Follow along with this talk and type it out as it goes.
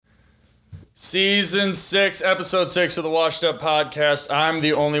Season 6, episode 6 of the Washed Up Podcast. I'm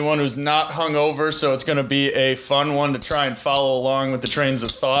the only one who's not hungover, so it's going to be a fun one to try and follow along with the trains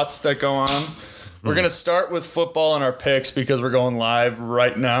of thoughts that go on. We're going to start with football and our picks because we're going live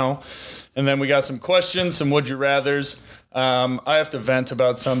right now. And then we got some questions, some would you rathers. I have to vent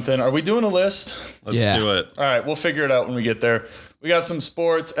about something. Are we doing a list? Let's do it. All right, we'll figure it out when we get there. We got some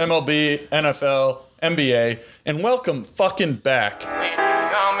sports, MLB, NFL, NBA, and welcome fucking back.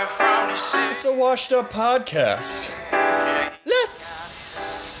 It's a Washed Up Podcast.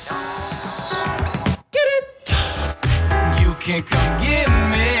 Let's get it. You can come get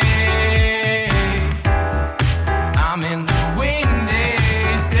me. I'm in the windy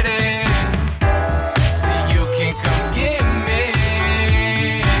city. So you can come get me.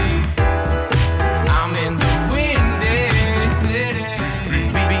 I'm in the windy city.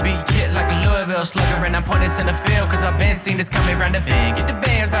 Be hit like a Louisville slugger, and I'm putting this in the field, cause I've been seen this coming round the bend. Get the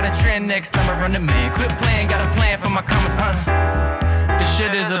bands by the trend next summer, run the man. Quit playing, got a plan for my commas, This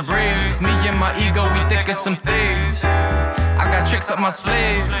shit is a breeze. Me and my ego, we thick as some thieves. I got tricks up my sleeve,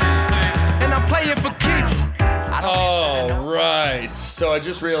 and I'm playing for keeps. All right. So I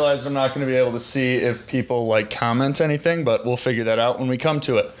just realized I'm not going to be able to see if people comment anything, but we'll figure that out when we come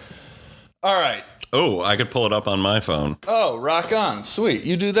to it. All right. Oh, I could pull it up on my phone. Oh, rock on. Sweet.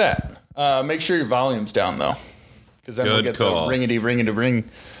 You do that. Make sure your volume's down, though, because then we'll get call. the ring.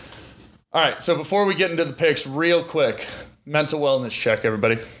 All right. So before we get into the picks, real quick, mental wellness check,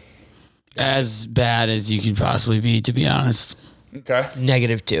 everybody. As bad as you could possibly be, to be honest. Okay.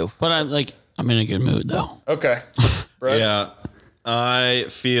 -2. But I'm in a good mood, though. Okay. Bryce? Yeah, I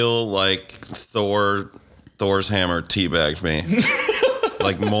feel like Thor's hammer teabagged me.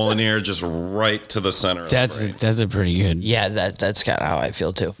 Like Molinear just right to the center. That's a pretty good. Yeah, that's kind of how I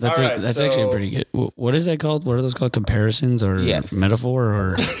feel too. That's All right, that's actually a pretty good. What is that called? What are those called? Comparisons or metaphor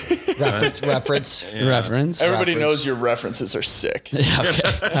or Reference. reference? Everybody knows your references are sick.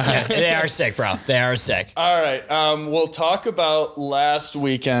 Okay. They are sick, bro. They are sick. All right. We'll talk about last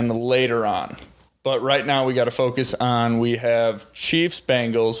weekend later on. But right now we got to focus on, we have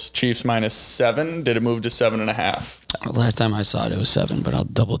Chiefs-Bengals. Chiefs -7. Did it move to 7.5? Last time I saw it, it was 7, but I'll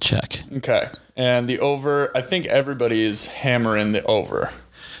double check. Okay. And the over, I think everybody is hammering the over.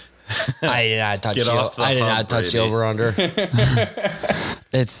 I did not touch Get off the I did hump, not touch the Brady. over under.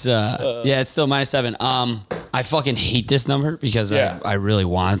 It's it's still -7. I fucking hate this number because I really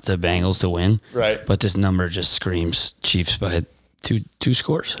want the Bengals to win. Right. But this number just screams Chiefs by two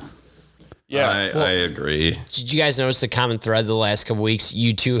scores. Yeah. I agree. Did you guys notice the common thread the last couple weeks?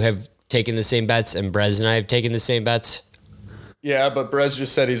 You two have taken the same bets, and Brez and I have taken the same bets. Yeah, but Brez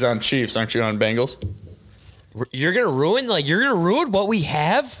just said he's on Chiefs. Aren't you on Bengals? You're gonna ruin what we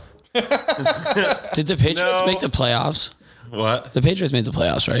have. Did the Patriots make the playoffs? What? The Patriots made the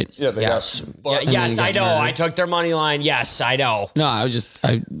playoffs, right? Yeah, they Yes. got. Yes, then I got know. murdered. I took their money line. Yes, I know. No, I just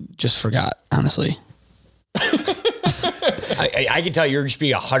forgot, honestly. I can tell you're just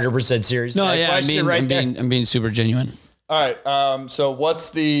being 100% serious. No, That yeah, question I'm being super genuine. All right. So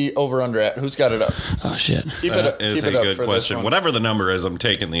what's the over-under at? Who's got it up? Oh shit. Keep it up. That is Keep it a up good for this question. one. Whatever the number is, I'm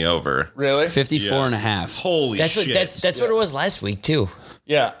taking the over. Really? 54 and a half. Holy That's shit. that's what it was last week too.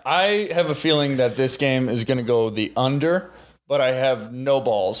 Yeah, I have a feeling that this game is going to go the under, but I have no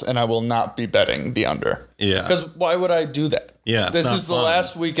balls, and I will not be betting the under. Yeah. Because why would I do that? Yeah, it's This not is the fun.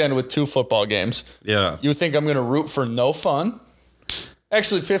 last weekend with 2 football games. Yeah. You think I'm going to root for no fun?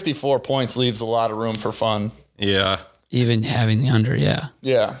 Actually, 54 points leaves a lot of room for fun. Yeah. Even having the under, yeah.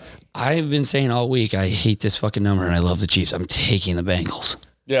 Yeah. I've been saying all week I hate this fucking number and I love the Chiefs. I'm taking the Bengals.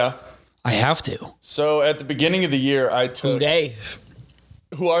 Yeah. I have to. So at the beginning of the year, I Who took... day?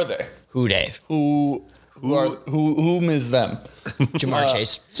 Who are they? Who day? Whom is them? Jamar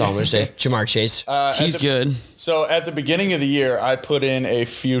Chase. That's all I'm gonna say. Jamar Chase. He's good. So at the beginning of the year, I put in a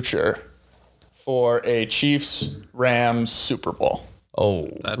future for a Chiefs-Rams Super Bowl. Oh,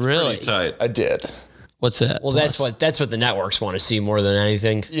 That's Really? pretty tight. I did. What's that? well, that's what the networks want to see more than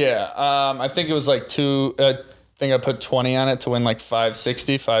anything. Yeah. I think it was I think I put 20 on it to win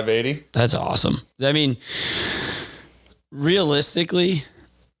 560, 580. That's awesome. I mean, realistically,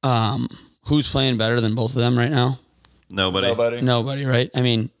 who's playing better than both of them right now? Nobody. Nobody, right? I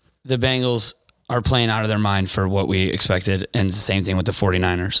mean, the Bengals are playing out of their mind for what we expected, and the same thing with the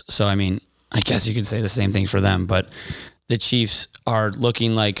 49ers. So, I mean, I guess you could say the same thing for them, but the Chiefs are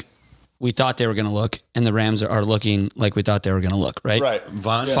looking like we thought they were going to look, and the Rams are looking like we thought they were going to look, right? Right.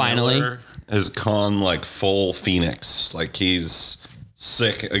 Von Finally. Miller has gone full Phoenix. He's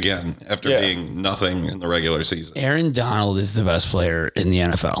sick again after being nothing in the regular season. Aaron Donald is the best player in the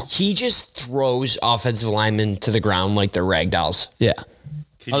NFL. He just throws offensive linemen to the ground like they're rag dolls. Yeah.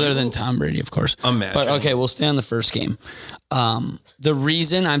 Other than Tom Brady, of course. Imagine. But okay, we'll stay on the first game. The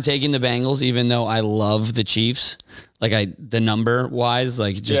reason I'm taking the Bengals, even though I love the Chiefs, the number wise,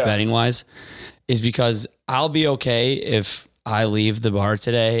 just betting wise, is because I'll be okay if I leave the bar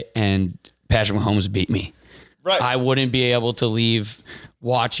today and Patrick Mahomes beat me. Right. I wouldn't be able to leave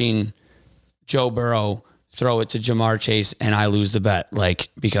watching Joe Burrow throw it to Jamar Chase and I lose the bet,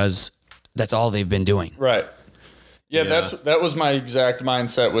 because that's all they've been doing. Right. Yeah, Yeah. that was my exact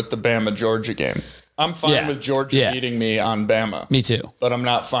mindset with the Bama Georgia game. I'm fine with Georgia beating me on Bama. Me too. But I'm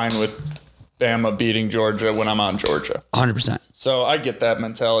not fine with Bama beating Georgia when I'm on Georgia. 100%. So I get that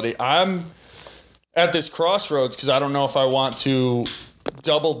mentality. I'm at this crossroads because I don't know if I want to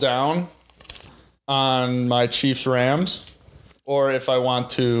double down on my Chiefs Rams or if I want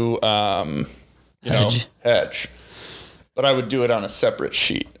to hedge. But I would do it on a separate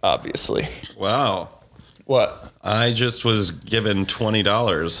sheet, obviously. Wow. What? I just was given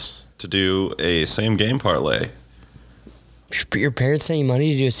 $20 to do a same game parlay. Your parents sent you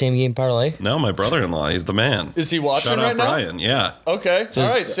money to do a same game parlay? No, my brother-in-law, he's the man. Is he watching Shout out right now? Brian, yeah. Okay. All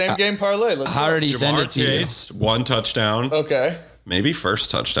right. Same game parlay. Let's How go. did he send Jamar it to you? Chase, 1 touchdown. Okay. Maybe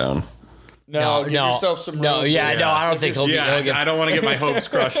first touchdown. No, give yourself some room. No, I don't think he'll be. Yeah, I don't want to get my hopes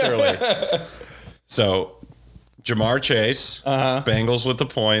crushed early. So, Jamar Chase, Bengals with the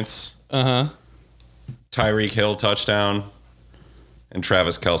points. Tyreek Hill touchdown, and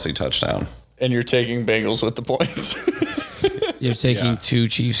Travis Kelce touchdown. And you're taking Bengals with the points. You're taking two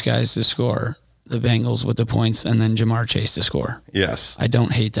Chiefs guys to score, the Bengals with the points, and then Jamar Chase to score. Yes. I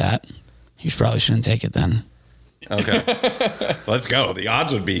don't hate that. You probably shouldn't take it then. Okay. Let's go. The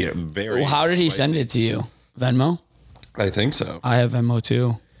odds would be very. Well, how did he spicy. send it to you? Venmo? I think so. I have Venmo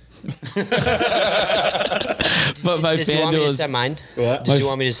too. But my Does he want me FanDuel to is send mine? What? Does he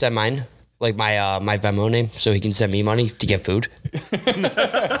want me to send mine? Like my Venmo name, so he can send me money to get food?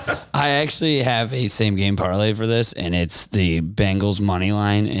 I actually have a same game parlay for this, and it's the Bengals money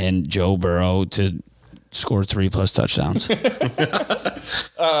line and Joe Burrow to score 3+ touchdowns.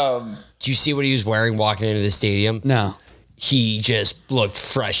 Do you see what he was wearing walking into the stadium? No, He just looked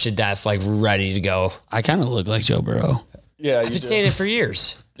fresh to death, like ready to go. I kind of look like Joe Burrow. Yeah, I've been saying it for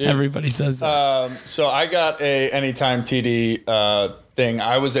years. Everybody says that. So I got a anytime TD thing.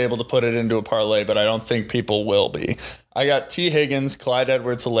 I was able to put it into a parlay, but I don't think people will be. I got T. Higgins, Clyde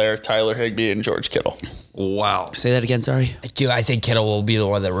Edwards-Helaire, Tyler Higbee, and George Kittle. Wow. Say that again, sorry. Dude, I think Kittle will be the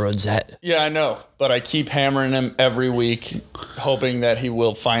one that ruins that. Yeah, I know, but I keep hammering him every week, hoping that he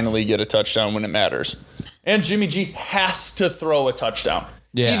will finally get a touchdown when it matters. And Jimmy G has to throw a touchdown.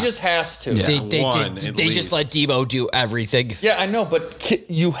 Yeah. He just has to. Yeah. They just let Debo do everything. Yeah, I know, but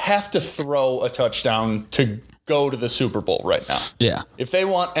you have to throw a touchdown to go to the Super Bowl right now. Yeah. If they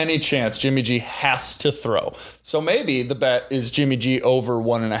want any chance, Jimmy G has to throw. So maybe the bet is Jimmy G over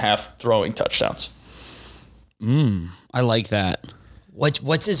 1.5 throwing touchdowns. I like that.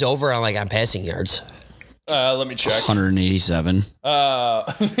 What's his over on passing yards? Let me check. 187.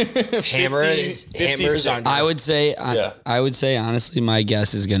 Hammers on. I would say, Yeah. I would say honestly, my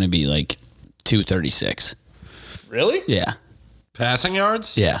guess is going to be like 236. Really? Yeah. Passing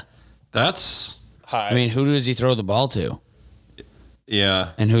yards? Yeah. That's. High. I mean, who does he throw the ball to? Yeah.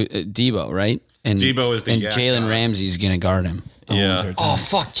 And who? Debo, right? And Debo is the and yak Jalen guy. Ramsey's going to guard him. the whole Yeah. entire time. Oh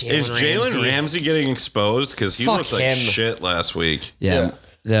fuck, Jalen Is Jalen Ramsey. Ramsey getting exposed? Because he Fuck looked like him. shit last week. Yeah.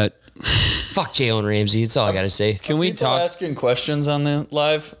 That. Fuck Jalen Ramsey. That's all I gotta say. Can we People talk? asking questions on the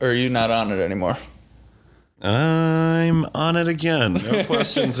live, or are you not on it anymore? I'm on it again. No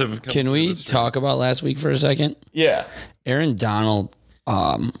questions have come Can through we this room. talk about last week for a second? Yeah. Aaron Donald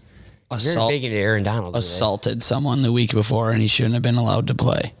You're big into Aaron Donald. today. assaulted someone the week before, and he shouldn't have been allowed to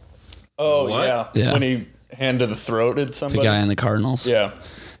play. Oh, What? yeah. Yeah. When he hand to the throated It's a somebody. guy in the Cardinals. Yeah.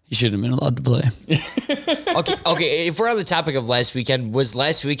 He shouldn't have been allowed to play. Okay. If we're on the topic of last weekend, was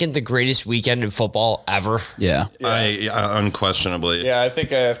last weekend the greatest weekend in football ever? Yeah. Unquestionably. Yeah, I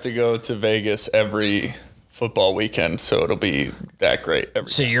think I have to go to Vegas every football weekend, so it'll be that great.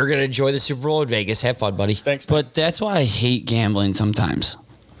 So you're gonna enjoy the Super Bowl in Vegas. Have fun, buddy. Thanks, man. But that's why I hate gambling sometimes.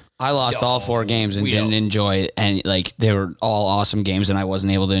 I lost all 4 games and we didn't don't. enjoy it. And like they were all awesome games, and I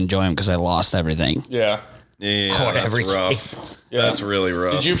wasn't able to enjoy them because I lost everything. Yeah. Yeah, Oh, that's every rough. Yeah. That's really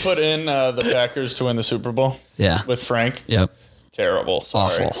rough. Did you put in the Packers to win the Super Bowl Yeah. with Frank? Yep. Terrible.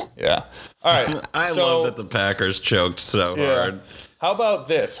 Sorry. Awful. Yeah. All right. I so, love that the Packers choked so Yeah. hard. How about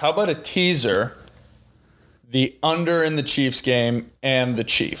this? How about a teaser? The under in the Chiefs game and the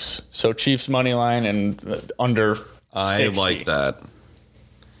Chiefs. So Chiefs money line and under 60. I like that.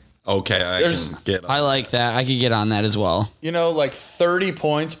 Okay, I There's- can get on. I like that. I could get on that as well. You know, like 30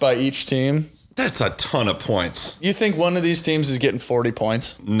 points by each team That's a ton of points. You think one of these teams is getting 40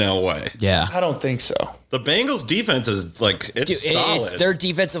 points? No way. Yeah. I don't think so. The Bengals defense is like, it's Dude, solid. their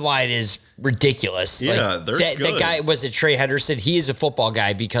defensive line is ridiculous. Yeah, like, they're that good. guy was it Trey Henderson. He is a football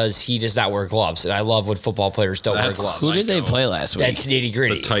guy because he does not wear gloves, and I love when football players don't wear That's- gloves. Who did they play last week? That's nitty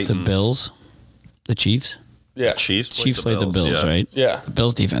gritty. the Titans. The Bills? The Chiefs? Yeah. Chiefs played the Bills, yeah. right? Yeah. The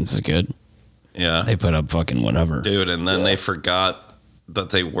Bills defense is good. Yeah. They put up fucking whatever. Dude, and then they forgot that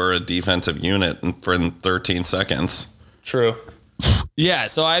they were a defensive unit for 13 seconds. True. Yeah,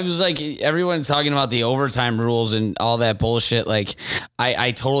 so I was like, everyone's talking about the overtime rules and all that bullshit. Like,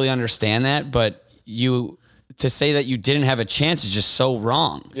 I totally understand that, but to say that you didn't have a chance is just so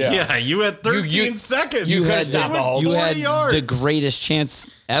wrong. Yeah. You had 13 seconds. you had had stopped Mahomes. You 40 had yards. the greatest chance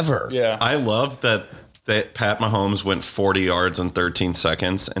ever. Yeah. I love that Pat Mahomes went 40 yards in 13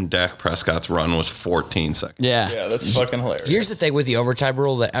 seconds, and Dak Prescott's run was 14 seconds. Yeah. Yeah, that's fucking hilarious. Here's the thing with the overtime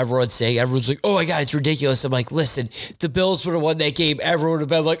rule that everyone's saying. Everyone's like, oh my God, it's ridiculous. I'm like, listen, if the Bills would have won that game, everyone would have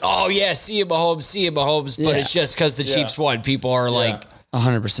been like, oh yeah, see you, Mahomes. But Yeah. it's just because the Chiefs won. People are like,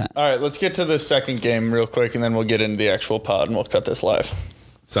 100%. All right, let's get to the second game real quick, and then we'll get into the actual pod, and we'll cut this live.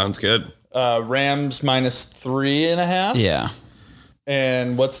 Sounds good. Rams minus 3.5. Yeah.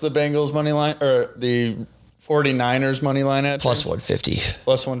 And what's the Bengals money line or the 49ers money line at? plus James? 150.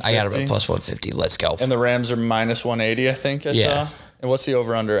 Plus 150. I got him at plus 150. Let's go. And the Rams are minus 180, I think. I Yeah. saw. And what's the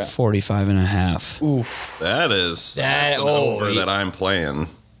over under at? 45.5. That's That- an over that I'm playing.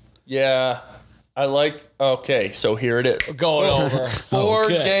 Yeah. I like. Okay, so here it is. Going over.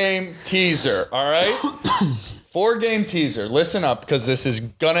 4-game teaser. All right. 4-game teaser. Listen up, because this is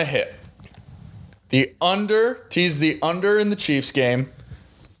gonna hit. The under, tease the under in the Chiefs game,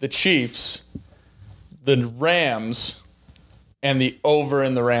 the Chiefs, the Rams, and the over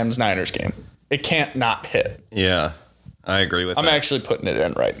in the Rams-Niners game. It can't not hit. Yeah, I agree with I'm that. actually putting it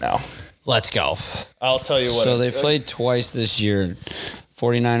in right now. Let's go. I'll tell you what. So they played twice this year.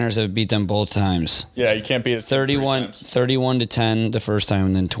 49ers have beat them both times. Yeah, you can't beat it 31 to 10 the first time,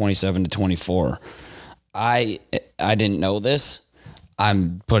 and then 27 to 24. I didn't know this.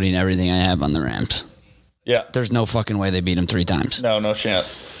 I'm putting everything I have on the Rams. Yeah. There's no fucking way they beat them 3 times. No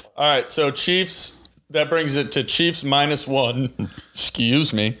chance. All right, so Chiefs, that brings it to Chiefs minus 1.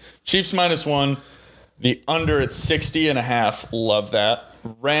 Excuse me. Chiefs minus 1. The under at 60.5. Love that.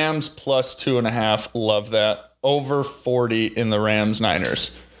 Rams plus 2.5. Love that. Over 40 in the Rams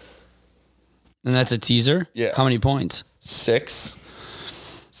Niners. And that's a teaser? Yeah. How many points?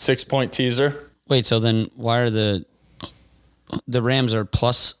 6-point teaser. Wait, so then why are the Rams are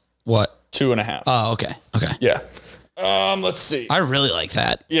plus what? 2.5. Oh, okay. Okay. Yeah. Let's see. I really like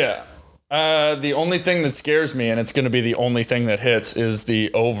that. Yeah. The only thing that scares me, and it's going to be the only thing that hits, is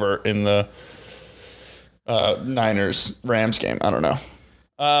the over in the Niners-Rams game. I don't know.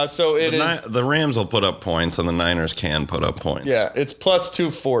 So it is. The Rams will put up points, and the Niners can put up points. Yeah, it's plus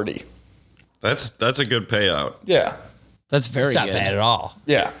 240. That's a good payout. Yeah. That's very It's not good. bad at all.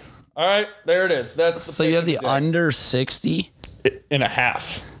 Yeah. All right, there it is. That's So you have the under 60? in a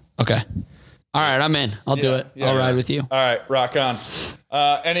half. Okay. All right, I'm in. I'll do Yeah, it. yeah. I'll ride with you. All right, rock on.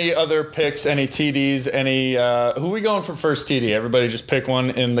 Any other picks? Any TDs? Any? Who are we going for first TD? Everybody, just pick one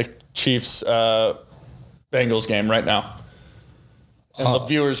in the Chiefs Bengals game right now, and the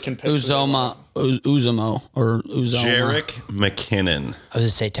viewers can pick. Uzoma or Uzoma. Jarek McKinnon. I was going to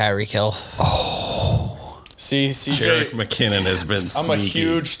say Tyreek Hill. See, Jarek CJ. McKinnon has been I'm a sneaky.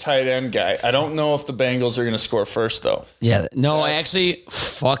 huge tight end guy. I don't know if the Bengals are going to score first, though. Yeah. No, I actually,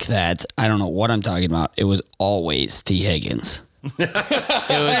 fuck that. I don't know what I'm talking about. It was always T. Higgins. It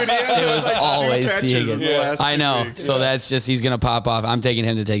was always T. catches in Higgins. the last I 2 know. weeks. So that's just, he's going to pop off. I'm taking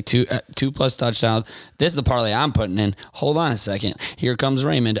him to take two plus touchdowns. This is the parlay I'm putting in. Hold on a second. Here comes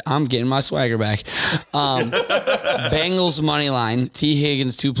Raymond. I'm getting my swagger back. Bengals money line, T.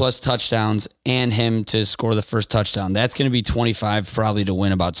 Higgins 2+ touchdowns, and him to score the first touchdown. That's going to be 25, probably to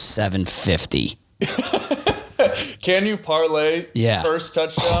win about 750. Can you parlay Yeah. first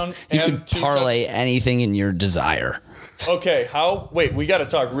touchdown You and can parlay anything in your desire. Okay, wait, we got to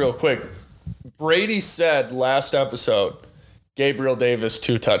talk real quick. Brady said last episode, Gabriel Davis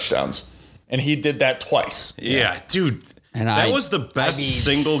 2 touchdowns, and he did that twice. Yeah, dude. And that was the best mean-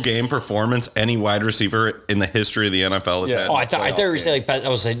 single game performance any wide receiver in the history of the NFL has Yeah. had. Oh, I thought you were saying like, I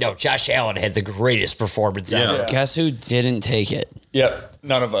was like, no, Josh Allen had the greatest performance ever. Yeah. Guess who didn't take it? Yep,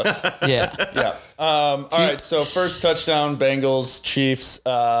 none of us. Yeah. Yeah. All right, so first touchdown, Bengals, Chiefs.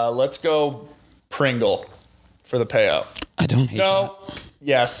 Let's go Pringle for the payout. I don't hate No,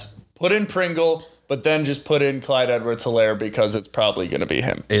 yes, put in Pringle, but then just put in Clyde Edwards-Helaire because it's probably going to be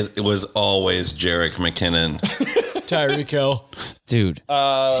him. It was always Jarek McKinnon Tyreek Hill. Dude,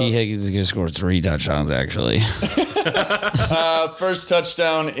 T. Higgins is going to score 3 touchdowns, actually. First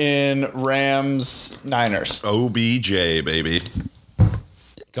touchdown in Rams Niners. OBJ, baby.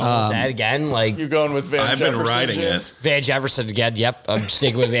 Going with that again, like You going with Van I've Jefferson? been riding James? it. Van Jefferson again. Yep, I'm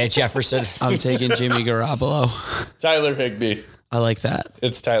sticking with Van Jefferson. I'm taking Jimmy Garoppolo. Tyler Higbee. I like that.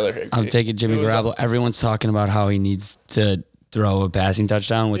 It's Tyler Higbee. I'm taking Jimmy It was Garoppolo. Everyone's talking about how he needs to throw a passing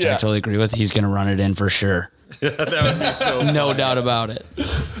touchdown, which I Yeah. totally agree with. He's going to run it in for sure. That would be so. No doubt about it.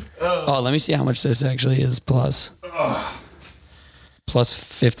 Oh, let me see how much this actually is plus.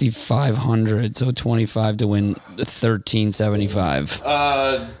 Plus 5,500, so 25 to win 1375.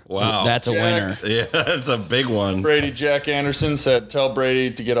 Wow. That's a Jack. winner. Yeah, that's a big one. Brady Jack Anderson said, tell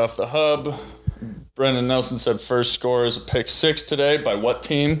Brady to get off the hub. Brendan Nelson said, first score is a pick 6 today. By what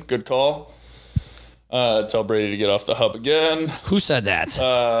team? Good call. Tell Brady to get off the hub again. Who said that?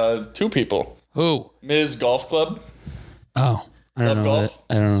 2 people. Who? Ms. Golf Club. Oh, I don't Club know. golf?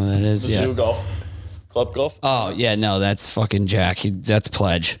 I don't know who that is Mizzou yet. Golf. Club Golf. Oh yeah, no, that's fucking Jack. That's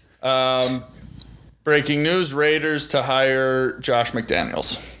Pledge. Breaking news, Raiders to hire Josh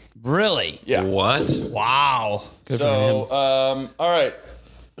McDaniels. Really? Yeah. What? Wow. So, all right.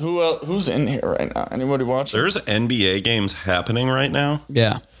 Who's in here right now? Anybody watching? There's NBA games happening right now.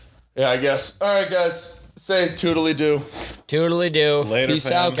 Yeah. Yeah, I guess. All right, guys. Say toodly do. Toodly do. Later, Peace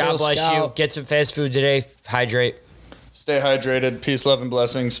fam. out, God Girl bless you. Scout. Get some fast food today. Hydrate. Stay hydrated. Peace, love, and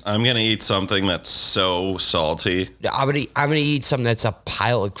blessings. I'm gonna eat something that's so salty. I'm gonna eat something that's a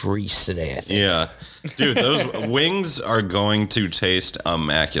pile of grease today. I think. Yeah, dude, those wings are going to taste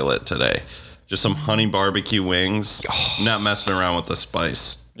immaculate today. Just some honey barbecue wings. Not messing around with the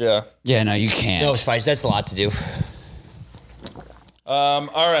spice. Yeah. Yeah, no, you can't. No spice. That's a lot to do. All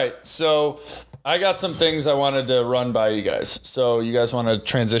right. So I got some things I wanted to run by you guys. So you guys want to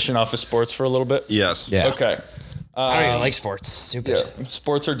transition off of sports for a little bit? Yes. Yeah. Okay. I don't even like sports. Stupid. Yeah.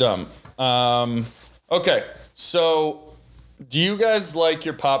 Sports are dumb. Okay. So do you guys like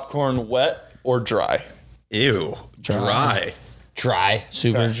your popcorn wet or dry? Ew. Dry. Dry.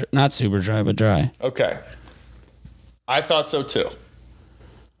 Not super dry, but dry. Okay. I thought so too.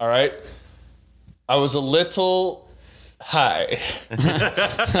 All right. I was a little high.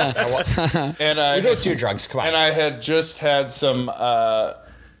 and I We don't do drugs. Come on. and I had just had some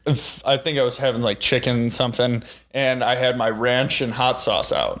I think I was having like chicken something, and I had my ranch and hot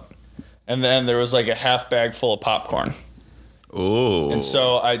sauce out. And then there was like a half bag full of popcorn. Ooh. And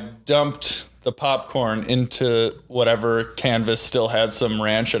so I dumped the popcorn into whatever canvas still had some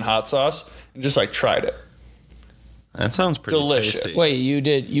ranch and hot sauce and just like tried it. That sounds pretty Delicious. tasty. Wait,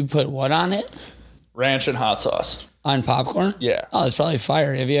 you put what on it? Ranch and hot sauce. On popcorn? Yeah. Oh, it's probably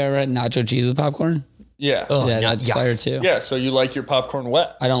fire. Have you ever had nacho cheese with popcorn? Yeah. Ugh, Yeah, yuck, that's yuck. fire too. Yeah, so you like your popcorn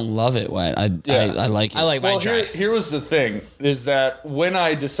wet. I don't love it wet. I like it. I like my Well, dry. here was the thing, is that when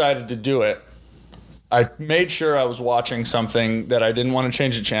I decided to do it, I made sure I was watching something that I didn't want to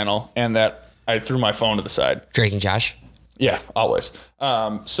change the channel and that I threw my phone to the side. Drake and Josh. Yeah, always.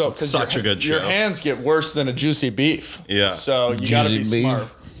 So 'cause Such a good Your show. hands get worse than a juicy beef. Yeah. So you got to be Juicy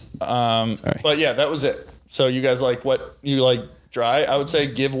beef. smart. But yeah, that was it. So you guys like what you like dry? I would say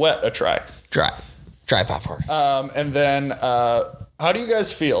give wet a try. Dry. Dry popcorn. And then how do you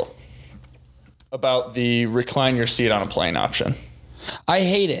guys feel about the recline your seat on a plane option? I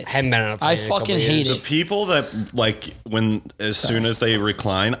hate it. Haven't been on a plane I in a couple fucking hate years. The people that like as soon as they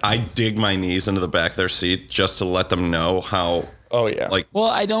recline, I dig my knees into the back of their seat just to let them know how Oh yeah. like Well,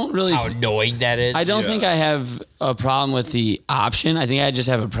 I don't really. How annoying that is. I don't Yeah. think I have a problem with the option. I think I just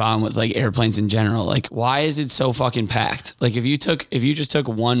have a problem with like airplanes in general. Like, why is it so fucking packed? Like, if you just took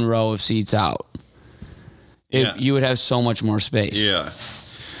one row of seats out, Yeah. you would have so much more space. yeah.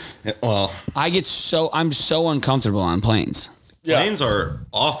 Well, I'm so uncomfortable on planes. Yeah. planes are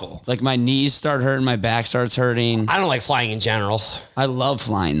awful. Like my knees start hurting, my back starts hurting. I don't like flying in general. I love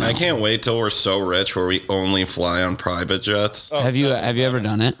flying though. I can't wait till we're so rich where we only fly on private jets. Have you ever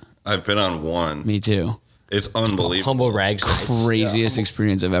done it? I've been on one. Me too. It's unbelievable. Humble rags. Nice. Craziest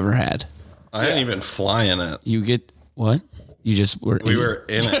experience I've ever had. I didn't even fly in it. You get what? You just were. We were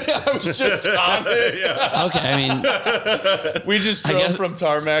in it. I was just on it. okay. I mean, We just drove guess- from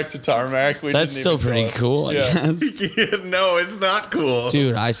tarmac to tarmac. We that's didn't still even pretty drive. cool. I Yeah. guess. No, it's not cool.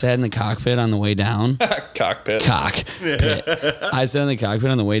 Dude, I sat in the cockpit on the way down. Cockpit. Pit. I sat in the cockpit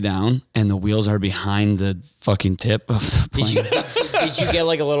on the way down, and the wheels are behind the fucking tip of the plane. Did you get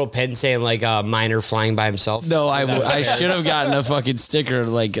like a little pin saying like a miner flying by himself? No, I should have gotten a fucking sticker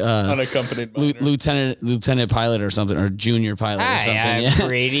like Unaccompanied minor. lieutenant pilot or something, or junior pilot or Hi, something. I'm Yeah.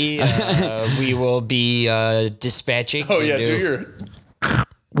 Brady. We will be dispatching. Oh yeah, you. do your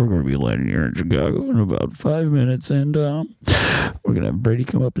we're going to be landing here in Chicago in about 5 minutes, and we're going to have Brady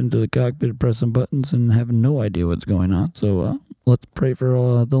come up into the cockpit, press some buttons, and have no idea what's going on. So let's pray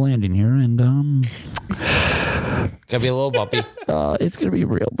for the landing here, and It's gonna be a little bumpy. it's going to be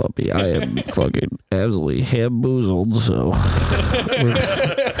real bumpy. I am fucking absolutely hamboozled, so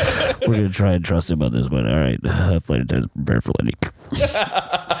we're going to try and trust him on this one. All right, flight attendants, prepare for landing.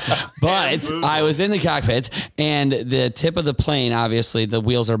 But I was in the cockpit, and the tip of the plane, obviously, the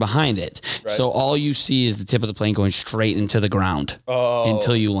wheels are behind it. Right. So all you see is the tip of the plane going straight into the ground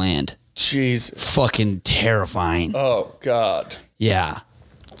until you land. Jeez. Fucking terrifying. Oh, God. Yeah.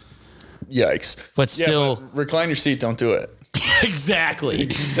 Yikes. But still. But recline your seat. Don't do it. Exactly.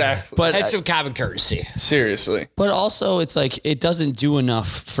 But That's some common courtesy. seriously. But also, it's like, it doesn't do enough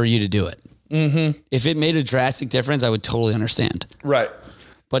for you to do it. Mm-hmm. If it made a drastic difference, I would totally understand. Right.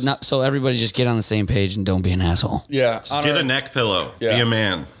 But not so everybody just get on the same page and don't be an asshole. Yeah. Just get a neck pillow. Yeah. Be a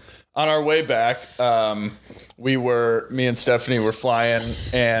man. On our way back, me and Stephanie were flying,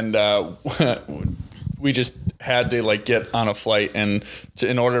 and we just had to like get on a flight, and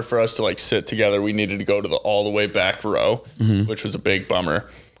in order for us to like sit together, we needed to go to the all the way back row, which was a big bummer.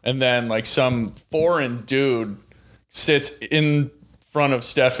 And then like some foreign dude sits in front of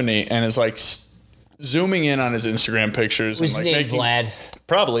Stephanie and is like zooming in on his Instagram pictures. Was and, his like, name Vlad?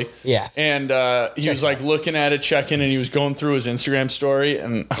 Probably. Yeah. And he was like looking at it, checking, and he was going through his Instagram story.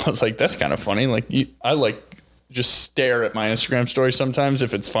 And I was like, that's kind of funny. Like, I like just stare at my Instagram story sometimes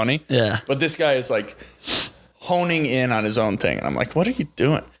if it's funny. Yeah. But this guy is like honing in on his own thing. And I'm like, what are you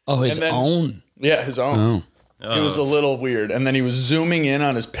doing? Oh, his own? Yeah, his own. It was a little weird. And then he was zooming in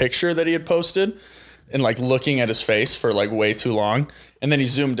on his picture that he had posted and like looking at his face for like way too long. And then he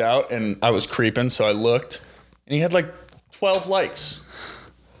zoomed out and I was creeping. So I looked and he had like 12 likes.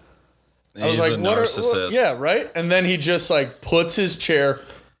 I was like, a narcissist. yeah, right? And then he just like puts his chair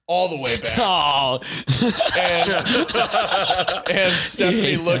all the way back. Oh. And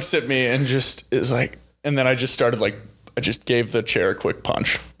Stephanie looks at me and just is like, and then I just started like, I just gave the chair a quick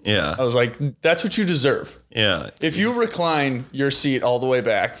punch. Yeah. I was like, that's what you deserve. Yeah. If you recline your seat all the way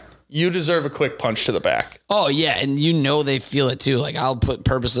back, you deserve a quick punch to the back. Oh yeah, and you know they feel it too. Like I'll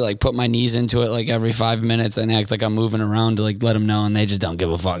purposely put my knees into it like every 5 minutes and act like I'm moving around to like let them know, and they just don't give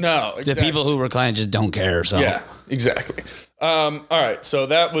a fuck. No, exactly. The people who recline just don't care. So Yeah, exactly. All right, so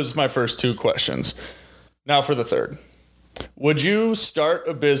that was my first two questions. Now for the third. Would you start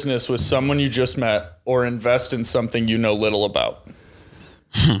a business with someone you just met or invest in something you know little about?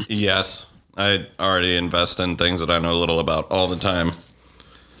 Yes. I already invest in things that I know little about all the time.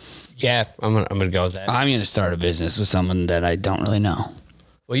 Yeah, I'm gonna go with that. I'm gonna start a business with someone that I don't really know.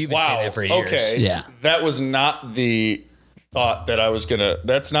 Well, you've been saying that for years. Okay. Yeah. That was not the thought that I was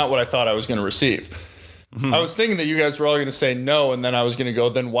that's not what I thought I was gonna receive. I was thinking that you guys were all going to say no, and then I was going to go,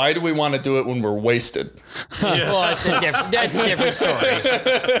 then why do we want to do it when we're wasted? Well, that's a different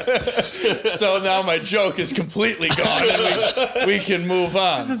story. So now my joke is completely gone, and we can move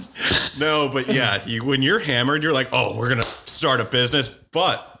on. No, but yeah, when you're hammered, you're like, oh, we're going to start a business.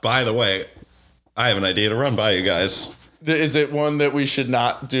 But, by the way, I have an idea to run by you guys. Is it one that we should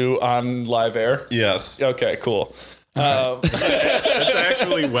not do on live air? Yes. Okay, cool. It's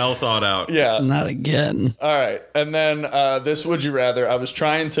actually well thought out. Yeah. Not again. All right. And then this Would You Rather, I was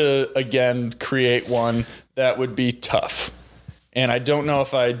trying to, again, create one that would be tough. And I don't know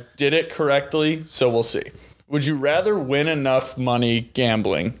if I did it correctly, so we'll see. Would you rather win enough money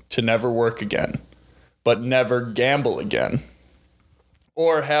gambling to never work again, but never gamble again?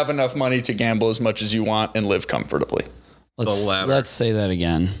 Or have enough money to gamble as much as you want and live comfortably? The latter. Let's say that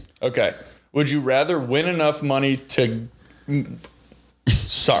again. Okay. Would you rather win enough money to...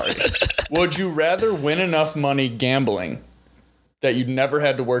 Sorry. Would you rather win enough money gambling that you never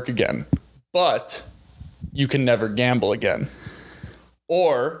had to work again, but you can never gamble again?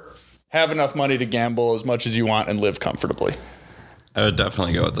 Or have enough money to gamble as much as you want and live comfortably? I would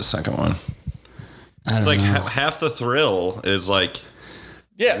definitely go with the second one. It's like half the thrill is like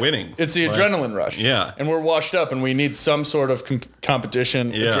winning. It's the adrenaline rush. Yeah. And we're washed up and we need some sort of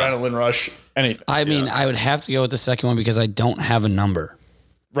competition, adrenaline rush, anything. I mean, I would have to go with the second one because I don't have a number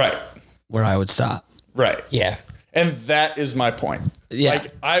Right. where I would stop. Right. Yeah. And that is my point. Yeah.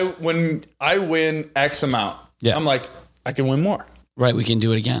 Like when I win X amount, I'm like, I can win more. Right, we can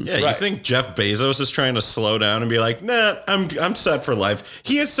do it again. Yeah, you think Jeff Bezos is trying to slow down and be like, nah, I'm set for life.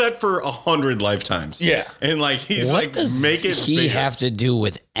 He is set for 100 lifetimes. Yeah. And like he's What like does make it he bigger. have to do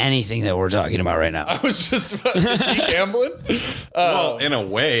with anything that we're talking about right now? I was just about, is he gambling? Well, in a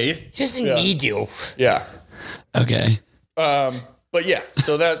way. He doesn't need you. Yeah. Okay. But yeah,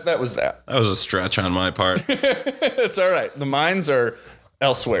 so that was that. That was a stretch on my part. It's all right. The minds are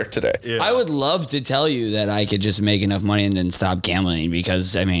elsewhere today. Yeah. I would love to tell you that I could just make enough money and then stop gambling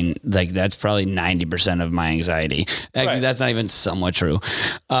because, I mean, like that's probably 90% of my anxiety. Actually, Right. that's not even somewhat true.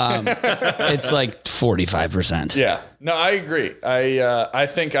 It's like 45%. Yeah. No, I agree. I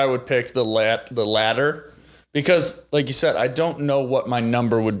think I would pick the latter because, like you said, I don't know what my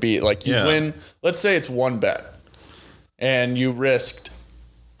number would be. Like you win, let's say it's one bet and you risked,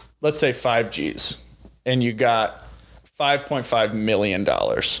 let's say 5 G's and you got $5.5 million.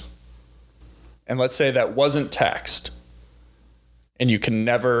 And let's say that wasn't taxed and you can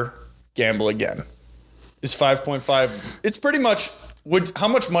never gamble again. Is 5.5, it's pretty much, how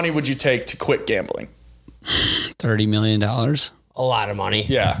much money would you take to quit gambling? $30 million. A lot of money.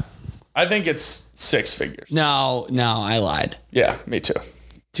 Yeah. I think it's 6 figures. No, I lied. Yeah, me too.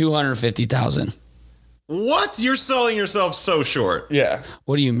 250,000. What? You're selling yourself so short. Yeah.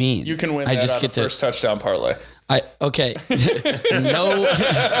 What do you mean? You can win I that just on get the first touchdown parlay. Okay. No.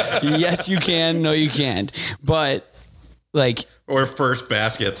 Yes, you can. No, you can't. But like, Or first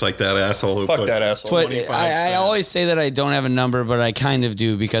baskets like that asshole who Fuck put that asshole. but 25 I cents. always say that I don't have a number, but I kind of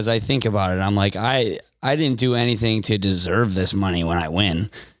do because I think about it. I'm like, I didn't do anything to deserve this money when I win.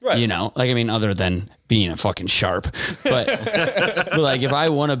 Right. You know, like, I mean, other than being a fucking sharp, but, but like if I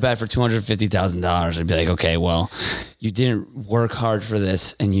won a bet for $250,000, I'd be like, okay, well, you didn't work hard for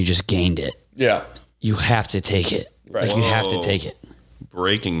this and you just gained it. Yeah. You have to take it. Right. Like you have to Whoa. take it.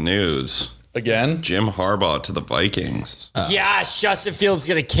 Breaking news. Again? Jim Harbaugh to the Vikings. Yes, Justin Fields is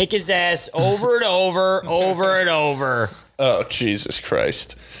going to kick his ass over and over, over and over. Oh, Jesus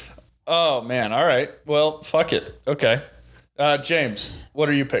Christ. Oh, man. All right. Well, fuck it. Okay. James, what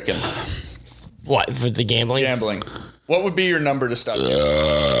are you picking? What, for the gambling? Gambling. What would be your number to stop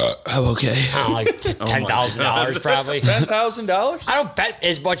gambling? I'm okay. I don't know, like $10,000 probably. $10,000? I don't bet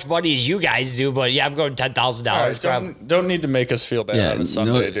as much money as you guys do, but yeah, I'm going $10,000 All right, probably. don't need to make us feel bad on a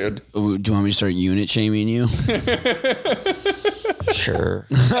Sunday, dude. Do you want me to start unit shaming you? Sure.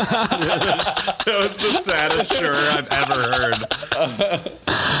 That was the saddest sure I've ever heard.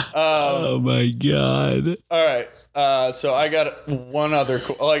 Oh my God. All right. So I got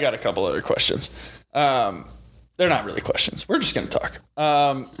I got a couple other questions. They're not really questions. We're just going to talk.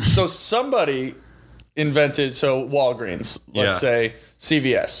 So somebody invented, Walgreens, let's say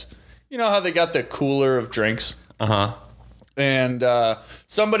CVS. You know how they got the cooler of drinks? Uh-huh. And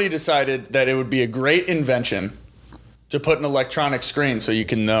somebody decided that it would be a great invention to put an electronic screen so you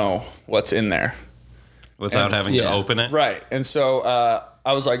can know what's in there. Without having to open it? Right. And so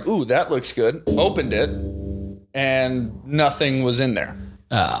I was like, ooh, that looks good. Opened it, and nothing was in there.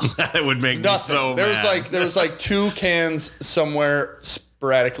 That would make me Nothing. so there mad. was like 2 cans somewhere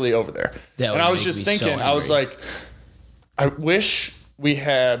sporadically over there. That would And I was make just me so thinking, I was angry. like, I wish we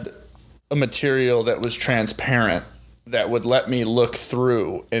had a material that was transparent that would let me look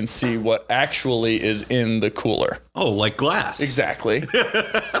through and see what actually is in the cooler. Oh, like glass. Exactly.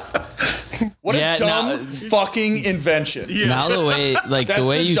 What Yeah, a dumb now- fucking invention. Now the way, like That's the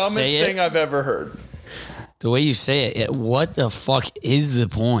way you dumbest say thing it, I've ever heard. the way you say it, what the fuck is the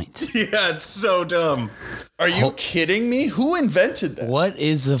point? Yeah, it's so dumb. Are you kidding me? Who invented that? What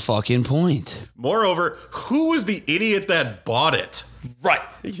is the fucking point? Moreover, who was the idiot that bought it? Right.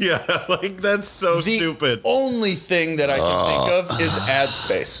 Yeah, like that's so The stupid. only thing that I can think of is ad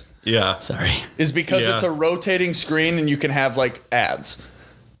space. Yeah. Sorry. Is because Yeah. it's a rotating screen and you can have like ads.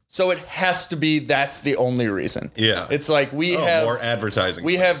 So it has to be that's the only reason. Yeah. It's like we have more advertising.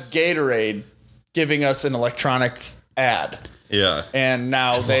 we have space. Gatorade giving us an electronic ad. Yeah. And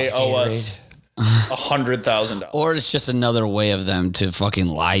now they owe us $100,000. Or it's just another way of them to fucking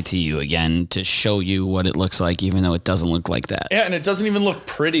lie to you again to show you what it looks like, even though it doesn't look like that. Yeah, and it doesn't even look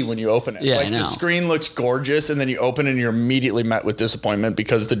pretty when you open it. Yeah, like I know. the screen looks gorgeous, and then you open it and you're immediately met with disappointment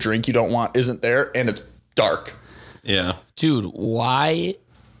because the drink you don't want isn't there and it's dark. Yeah. Dude, why?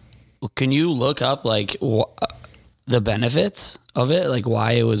 Can you look up like the benefits of it, like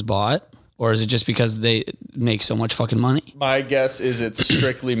why it was bought? Or is it just because they make so much fucking money? My guess is it's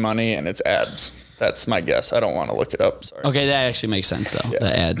strictly money and it's ads. That's my guess. I don't want to look it up. Sorry. Okay, that actually makes sense though.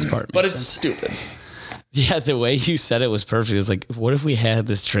 The ads part. But makes it's sense. stupid. Yeah, the way you said it was perfect. It was like, what if we had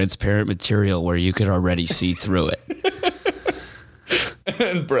this transparent material where you could already see through it?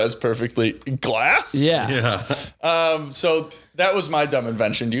 And Brad's perfectly glass. Yeah. Yeah. So that was my dumb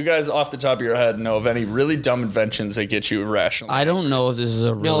invention. Do you guys off the top of your head know of any really dumb inventions that get you irrational? I don't know if this is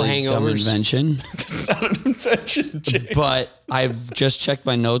a really dumb hangovers. invention, It's not an invention, James. but I just checked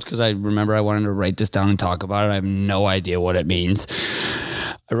my notes because I remember I wanted to write this down and talk about it. I have no idea what it means.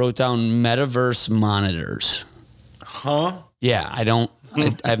 I wrote down metaverse monitors. Huh? Yeah, I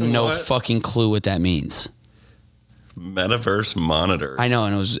have no What? fucking clue what that means. Metaverse monitors. I know,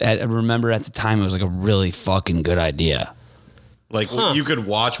 and I remember at the time it was like a really fucking good idea. Like you could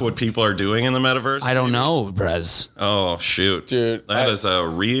watch what people are doing in the metaverse. I don't know, Brez. Oh shoot, Dude, that is a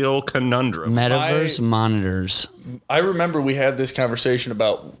real conundrum. Metaverse monitors. I remember we had this conversation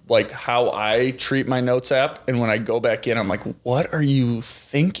about like how I treat my notes app, and when I go back in, I'm like, "What are you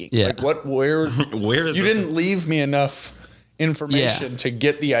thinking? Yeah. Like, where Where is you this? didn't leave me enough information to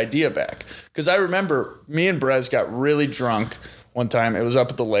get the idea back?" Because I remember me and Brez got really drunk one time. It was up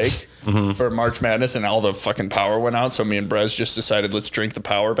at the lake for March Madness, and all the fucking power went out. So me and Brez just decided, let's drink the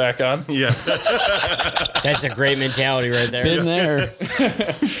power back on. Yeah, That's a great mentality right there. Been there.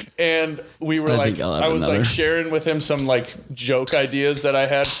 And we were I like, think I'll have I was another. like sharing with him some like joke ideas that I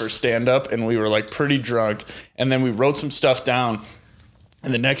had for stand up, and we were like pretty drunk. And then we wrote some stuff down.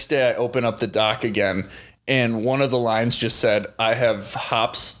 And the next day I open up the doc again, and one of the lines just said, I have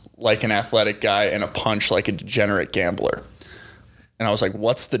hops like an athletic guy and a punch like a degenerate gambler. And I was like,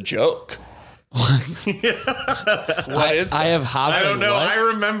 what's the joke? What is I that? have hops. I don't know. What?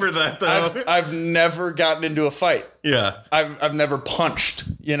 I remember that though. I've never gotten into a fight. Yeah. I've never punched,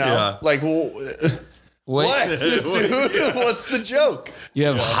 you know? Yeah. Like, Wait, what? Dude, what's the joke? you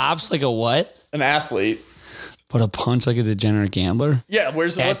have hops like a what? An athlete. But a punch like a degenerate gambler? Yeah,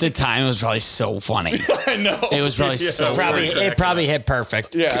 where's At what's the time, it was probably so funny. I know. It was probably so It probably hit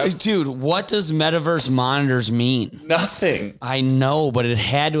perfect. yeah, Dude, what does metaverse monitors mean? nothing. I know, but it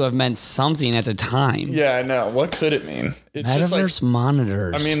had to have meant something at the time. Yeah, I know. What could it mean? It's just like, Metaverse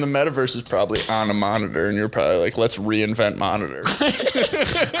monitors. I mean, the metaverse is probably on a monitor, and you're probably like, let's reinvent monitors.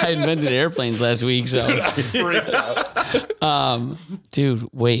 I invented airplanes last week, so Freaked out. dude,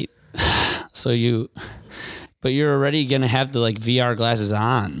 wait. But you're already gonna have the like VR glasses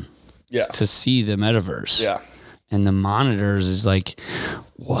on Yeah, to see the metaverse. yeah, And the monitors is like,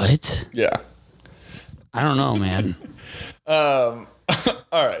 what? yeah. I don't know, man. All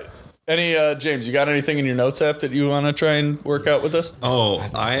right. Any James, you got anything in your notes app that you want to try and work out with us? Oh,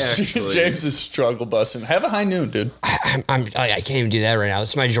 I actually. James is struggle busting. Have a high noon, dude. I can't even do that right now.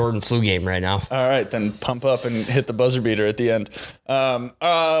 It's my Jordan flu game right now. All right, then pump up and hit the buzzer beater at the end. All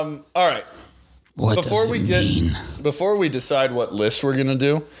right. What Before does it we mean? before we decide what list we're gonna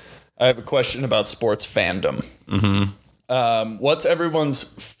do, I have a question about sports fandom. Mm-hmm. What's everyone's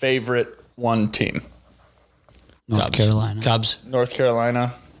favorite one team? North Carolina. Cubs. North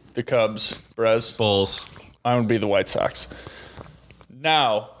Carolina, the Cubs, Brez. Bulls. I would be the White Sox.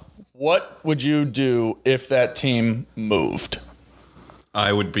 Now, what would you do if that team moved?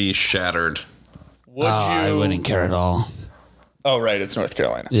 I would be shattered. Would I wouldn't care at all. Oh, right, it's North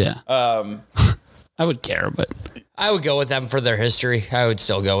Carolina. Yeah. I would care, but I would go with them for their history. I would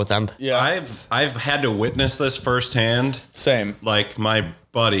still go with them. Yeah, I've had to witness this firsthand. same. Like my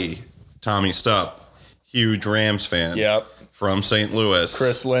buddy Tommy Stupp, huge Rams fan. Yep. From St. Louis.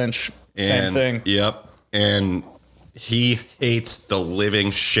 Chris Lynch, same And- thing. Yep. And he hates the living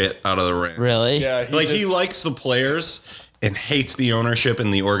shit out of the Rams. really? Yeah, He likes the players and hates the ownership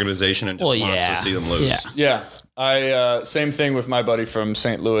and the organization and just Well, wants yeah. to see them lose. Yeah. Yeah, I same thing with my buddy from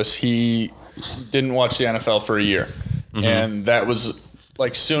St. Louis. He didn't watch the NFL for a year, and that was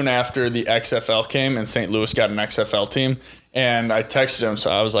like soon after the XFL came, and St. Louis got an XFL team. And I texted him,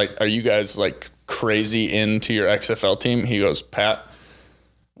 so I was like, "Are you guys like crazy into your XFL team?" He goes, "Pat,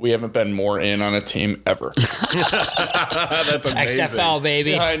 we haven't been more in on a team ever." That's amazing. XFL,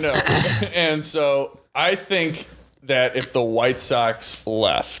 baby. I know. And so I think that if the White Sox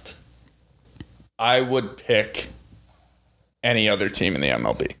left, I would pick any other team in the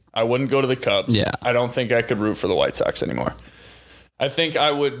MLB. I wouldn't go to the Cubs. Yeah. I don't think I could root for the White Sox anymore. I think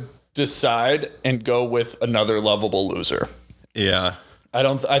I would decide and go with another lovable loser. Yeah.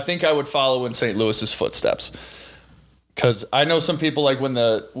 I think I would follow in St. Louis's footsteps. Cause I know some people like when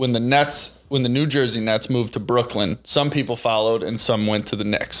the New Jersey Nets moved to Brooklyn, some people followed and some went to the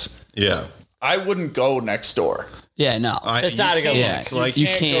Knicks. Yeah. I wouldn't go next door. Yeah, no. It's not a good yeah, It's like you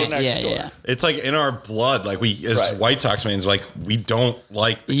can't can't. go next Yeah, door. yeah. it's like in our blood. Like we as Right. White Sox fans, like we don't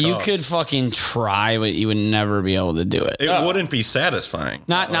like the You Cubs. could fucking try, but you would never be able to do it. It wouldn't be satisfying.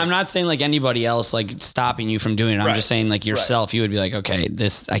 I'm not saying like anybody else like stopping you from doing it. I'm Right. just saying like yourself, you would be like, okay,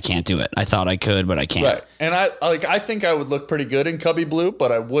 this I can't do it. I thought I could, but I can't. Right. And I think I would look pretty good in Cubby Blue,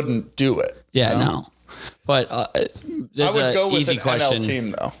 but I wouldn't do it. Yeah, no. But I there's would go an with easy an question. NL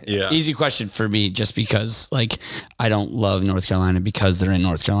team though. Yeah. Easy question for me, just because like I don't love North Carolina because they're in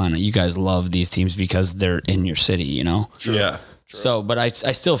North Carolina. You guys love these teams because they're in your city, you know. Yeah. So, but I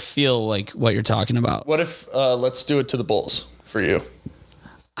still feel like what you're talking about. What if let's do it to the Bulls for you?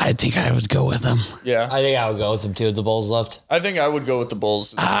 I think I would go with them. Yeah. I think I would go with them too. If the Bulls left. I think I would go with the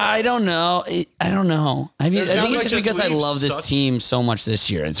Bulls. I don't know. I don't know. I mean, There's I not think it's like just this because I league love this such- team so much this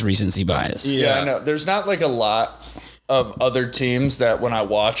year. It's recency bias. Yeah, I know. There's not like a lot of other teams that when I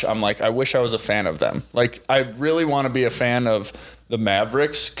watch, I'm like, I wish I was a fan of them. Like, I really want to be a fan of the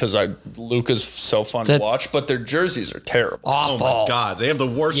Mavericks because Luka's so fun to watch, but their jerseys are terrible. Oh Awful. my God, they have the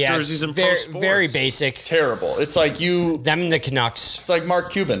worst jerseys in pro sports. Very basic. Terrible. It's like Them and the Canucks. It's like Mark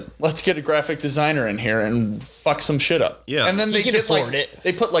Cuban. Let's get a graphic designer in here and fuck some shit up. Yeah. And then they can get afford like it.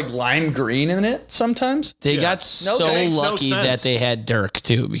 they put like lime green in it sometimes. They Yeah. got No, so that makes no lucky that sense. they had Dirk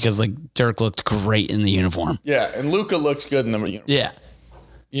too, because like Dirk looked great in the uniform. Yeah, and Luka looks good in the uniform. Yeah.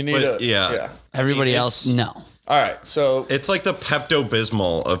 You need But, a yeah. Everybody It's- else, no. All right, so It's like the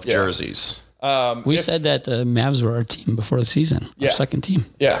Pepto-Bismol of jerseys. We said that the Mavs were our team before the season. Yeah. Our second team.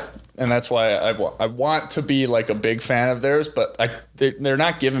 yeah, and that's why I want to be like a big fan of theirs, but they're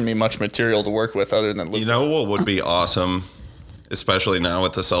not giving me much material to work with other than Luka. You know what would be awesome, especially now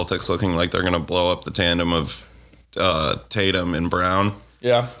with the Celtics looking like they're going to blow up the tandem of Tatum and Brown?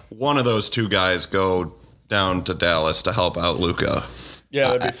 Yeah, One of those two guys go down to Dallas to help out Luka. yeah,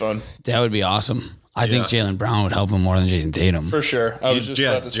 that'd be fun That would be awesome. I think Yeah. Jalen Brown would help him more than Jason Tatum. for sure. I was just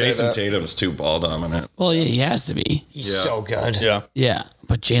Yeah, about to say Jason that. Tatum's too ball dominant. Well, yeah, he has to be. He's Yeah. so good. Yeah, Yeah.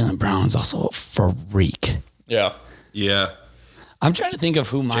 But Jalen Brown's also a freak. yeah. Yeah. I'm trying to think of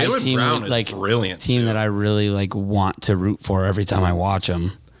who my Jalen team Brown would, is like brilliant, team too. that I really like want to root for every time I watch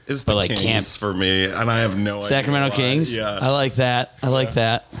them. It's But, the like, Kings can't- for me, and I have no idea Sacramento why. Kings. Yeah. I like that. I like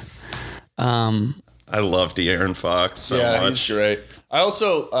that. I love De'Aaron Fox so Yeah, much. he's great. I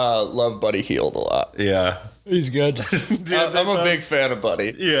also love Buddy Hield a lot. Yeah. He's good. I'm a big fan of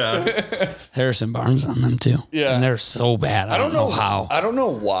Buddy. Yeah. Harrison Barnes on them too. Yeah. And they're so bad. I don't know how. I don't know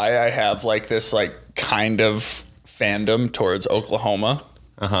why I have like this like kind of fandom towards Oklahoma,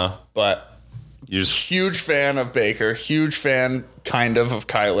 Uh-huh. but You just huge fan of Baker, huge fan kind of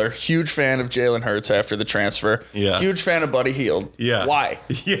Kyler, huge fan of Jalen Hurts after the transfer. Yeah. Huge fan of Buddy Hield. Yeah. Why?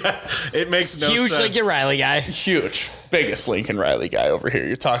 Yeah. It makes no Huge sense. Lincoln Riley guy. Huge. Biggest Lincoln Riley guy over here.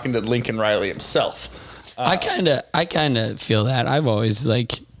 You're talking to Lincoln Riley himself. I kind of feel that. I've always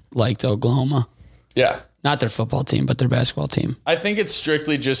liked Oklahoma. Yeah. Not their football team, but their basketball team. I think it's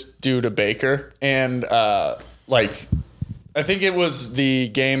strictly just due to Baker and I think it was the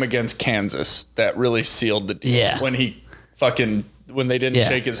game against Kansas that really sealed the deal. Yeah. When they didn't Yeah.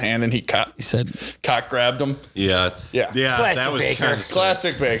 shake his hand and he He said, cock grabbed him. Yeah. Yeah. Yeah. Classic that was Baker. kind of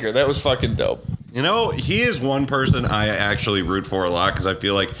Classic Baker. That was fucking dope. You know, he is one person I actually root for a lot because I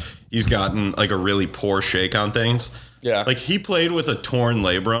feel like he's gotten like a really poor shake on things. Yeah. Like he played with a torn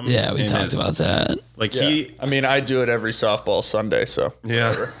labrum. yeah, we in talked his- about that. Like Yeah. I mean, I do it every softball Sunday, so.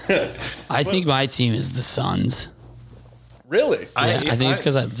 yeah. I think my team is the Suns. Really? Yeah, I think it's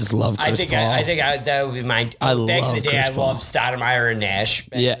because I just love Chris Paul. I think that would be mine. I Back in love the day, Chris I loved Stoudemire and Nash.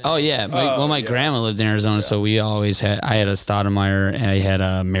 Yeah. Oh, yeah. My grandma lived in Arizona, so we always had. I had a Stoudemire, I had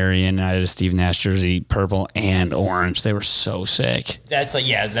a Marion, and I had a Steve Nash jersey, purple and orange. They were so sick. That's like,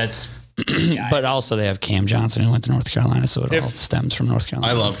 that's. But also, they have Cam Johnson who went to North Carolina, so it all stems from North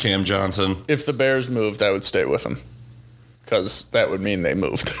Carolina. I love Cam Johnson. If the Bears moved, I would stay with them. Because that would mean they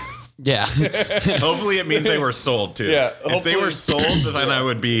moved. Yeah. Hopefully, it means they were sold too. Yeah, If they hopefully- were sold, then I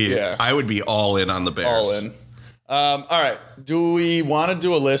would be. Yeah. I would be all in on the Bears. All in. All right. Do we want to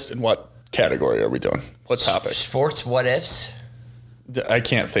do a list? In what category are we doing? What topic? Sports what ifs? I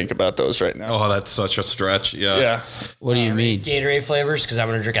can't think about those right now. Oh, that's such a stretch. Yeah. Yeah. What do you mean? Gatorade flavors, because I'm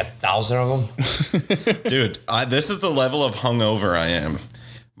going to drink 1,000 of them. Dude, this is the level of hungover I am.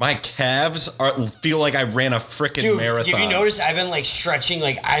 My calves feel like I ran a freaking Dude, marathon. have you noticed I've been like stretching,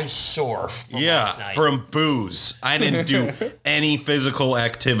 like I'm sore from Yeah, last night. from booze. I didn't do any physical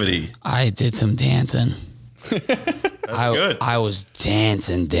activity. I did some dancing. That's good. I was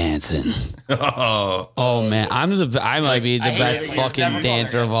dancing. Oh man, I might be the I hate best that place. fucking Never gone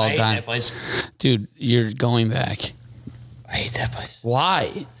dancer there. of all I hate time, that place. dude. You're going back. I hate that place.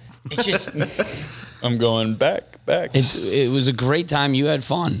 Why? It's just, I'm going back. It was a great time. You had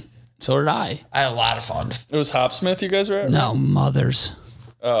fun. So did I. I had a lot of fun. It was Hopsmith you guys were at? No, mothers.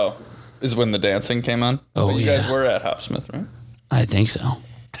 Oh. Is when the dancing came on? Oh, But you guys yeah. were at Hopsmith, right? I think so.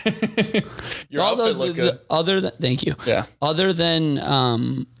 Your outfit looked good. Thank you. Yeah. Other than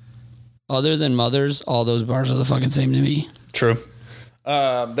mothers, all those bars are the fucking same to me. True.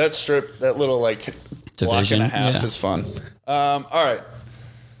 That strip, that little like block Division, and a half yeah. is fun. All right.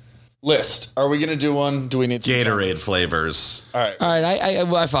 List. Are we gonna do one? Do we need some Gatorade flavors. All right. All right,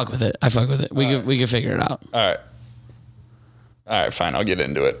 I fuck with it. We could figure it out. All right. All right. Fine. I'll get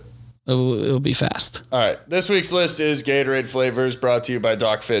into it. It'll be fast. All right. This week's list is Gatorade flavors brought to you by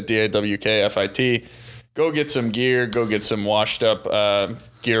DocFit, DAWKFIT. Go get some gear. Go get some washed up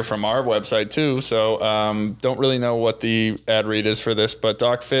gear from our website too. So don't really know what the ad read is for this, but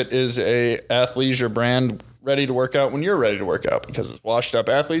DocFit is a athleisure brand ready to work out when you're ready to work out, because as washed up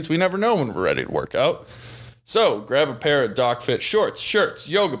athletes, we never know when we're ready to work out. So grab a pair of DocFit shorts, shirts,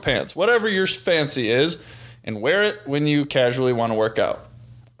 yoga pants, whatever your fancy is, and wear it when you casually want to work out.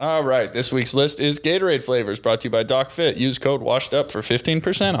 All right, this week's list is Gatorade flavors brought to you by DocFit. Use code WASHEDUP for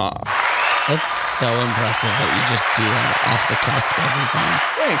 15% off. That's so impressive that you just do that off the cusp every time.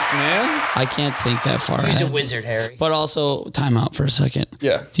 Thanks, man. I can't think that far He's a ahead. wizard, Harry. But also, time out for a second.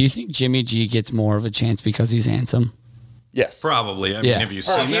 Yeah. Do you think Jimmy G gets more of a chance because he's handsome? Yes. Probably. I mean, Yeah. have you Or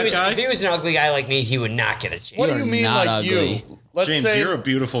seen that guy? if he was an ugly guy like me, he would not get a chance. What do You you are mean not like ugly. you? Let's James, say you're a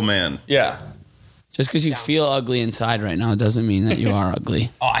beautiful man. yeah. Just because you feel ugly inside right now doesn't mean that you are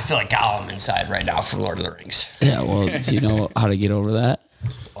ugly. Oh, I feel like Gollum inside right now from Lord of the Rings. Yeah, well, do you know how to get over that?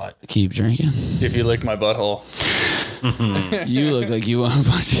 What? Keep drinking. If you lick my butthole. You look like you want to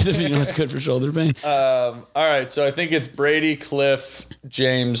punch it if you know it's good for shoulder pain. All right, so I think it's Brady, Cliff,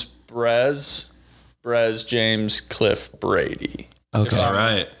 James, Brez, James, Cliff, Brady. Okay, All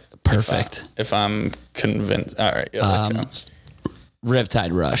right. perfect. If I'm convinced. All right, yeah, that counts.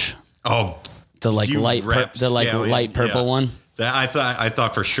 Riptide Rush, Oh, the like you light, rapscallion. light purple Yeah. one. That I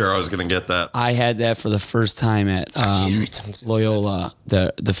thought for sure I was gonna get that. I had that for the first time at Gatorade sounds good. Loyola,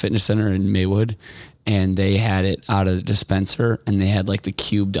 the fitness center in Maywood, and they had it out of the dispenser, and they had like the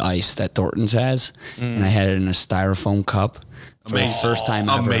cubed ice that Thornton's has, and I had it in a styrofoam cup for the Amazing. first time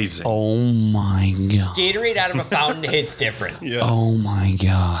ever. Amazing. Oh my god! Gatorade out of a fountain hits different. Yeah. Oh my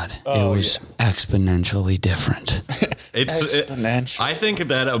god! It was exponentially different. Exponential. I think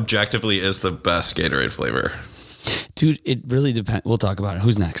that objectively is the best Gatorade flavor. Dude, it really depends. We'll talk about it.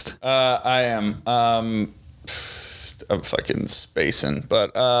 Who's next? I am. I'm fucking spacing,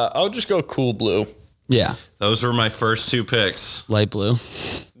 but I'll just go Cool Blue. Yeah, Those were my first two picks. light blue.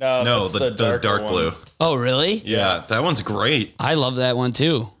 No, No, that's the dark one. blue. Oh, really? Yeah, that one's great. I love that one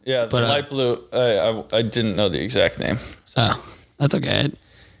too. Yeah, the But, light blue. I didn't know the exact name. Oh, that's okay.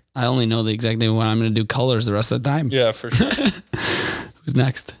 I only know the exact name when I'm going to do colors the rest of the time. Yeah, for sure. Who's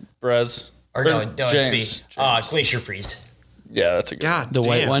next? Brez. Or no, it's me. James. Glacier Freeze. Yeah, that's a good. God, The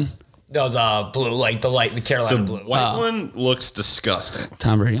white damn. one? No, the blue, the Carolina The blue. white one looks disgusting.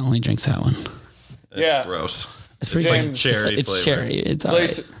 Tom Brady only drinks that one. It's Yeah. gross. It's pretty It's James- like cherry It's flavor. cherry. It's all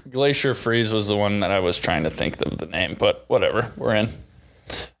right. Glacier Freeze was the one that I was trying to think of the name, but whatever. We're in.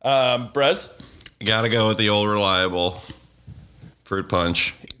 Brez. You gotta go with the old reliable fruit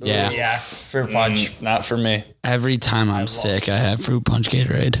punch. Yeah. Yeah, fruit punch. Not for me. Every time I'm sick, I have fruit punch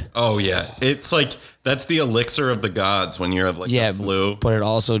Gatorade. Oh yeah, it's like that's the elixir of the gods when you're like Yeah, the flu. but it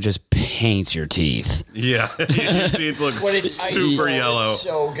also just paints your teeth. Yeah, your teeth look When it's super ice, yellow. It's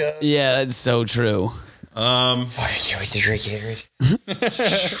so good. Yeah, that's so true. Fuck, I can't wait to drink Gatorade.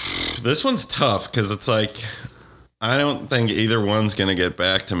 This one's tough because it's like I don't think either one's gonna get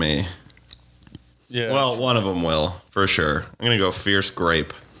back to me. Yeah. Well, one of them will for sure. I'm gonna go fierce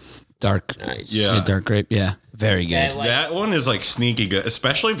grape. Dark. Nice. Yeah. Dark grape. Yeah. Very good. And like, That one is like sneaky good,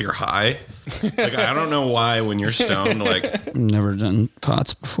 especially if you're high. Like I don't know why when you're stoned, like I've never done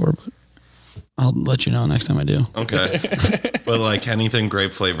pots before, but I'll let you know next time I do. okay, but like anything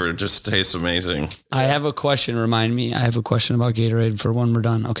grape flavored just tastes amazing. I have a question. Remind me. I have a question about Gatorade for when we're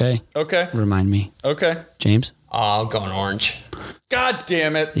done. Okay. Okay. Remind me. Okay. James? I'm going orange. God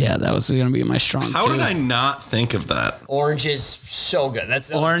damn it. Yeah, that was going to be my strong How two. did I not think of that? Orange is so good.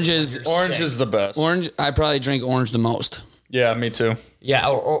 That's Orange is- Orange is the best. Orange, I probably drink orange the most. Yeah, me too. Yeah,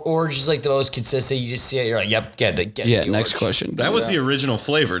 or orange is like the most consistent. You just see it, you're like, yep, get it. Yeah, the next orange. question. That was the original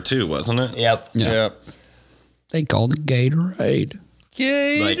flavor too, wasn't it? Yep. Yeah. Yep. They called it Gatorade.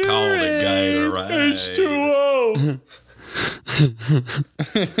 Like call it Gatorade. H2O.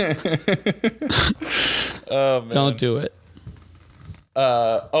 Don't do it.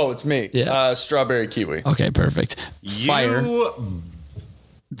 Oh, it's me. Yeah. Strawberry kiwi. Okay, perfect. Fire. You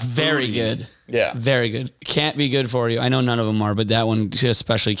Very booty. good. Yeah. Very good. Can't be good for you. I know none of them are, but that one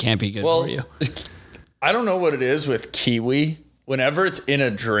especially can't be good Well, for you. I don't know what it is with kiwi. Whenever it's in a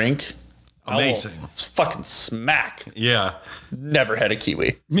drink, Amazing. I will fucking smack. Yeah. Never had a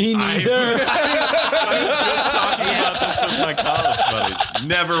kiwi. Me neither. Just talking about this with my college buddies.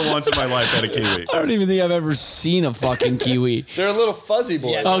 Never once in my life had a kiwi. I don't even think I've ever seen a fucking kiwi. They're a little fuzzy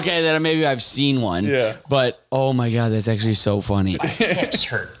boys. Yeah. Okay, then maybe I've seen one. Yeah. But oh my god, that's actually so funny. Hips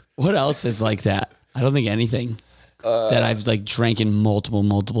hurt. What else is like that? I don't think anything that I've like drank in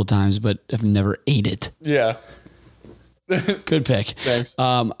multiple times, but have never ate it. Yeah. Good pick. Thanks.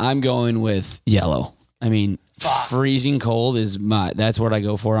 I'm going with yellow. I mean, freezing cold is that's what I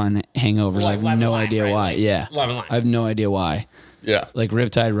go for on hangovers. I have Lemon no lime, idea right? why. Like Yeah. lemon lime. I have no idea why. Yeah. Like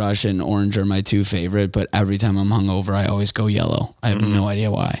Riptide Rush and Orange are my two favorite, but every time I'm hungover, I always go yellow. I have no idea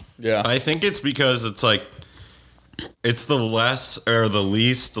why. Yeah. I think it's because it's like it's the less or the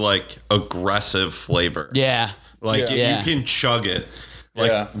least like aggressive flavor. Yeah. Like Yeah. you can chug it. Like,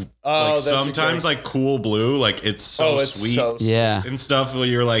 Yeah. Oh, like that's a sometimes great- like Cool Blue, like it's so it's sweet so Yeah. and stuff. Where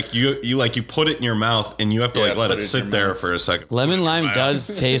you're like you put it in your mouth and you have to Yeah, like let put it it in sit your there mouth. for a second. Lemon lime does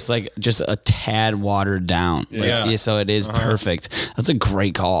taste like just a tad watered down. Like, Yeah. so it is perfect. That's a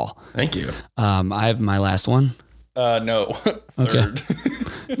great call. Thank you. I have my last one. No. Okay. Third.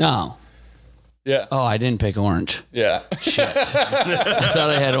 No. Yeah. Oh, I didn't pick orange. Yeah. I thought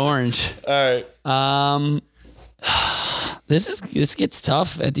I had orange. All right. This gets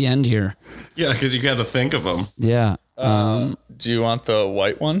tough at the end here. Yeah, because you got to think of them. Yeah. Do you want the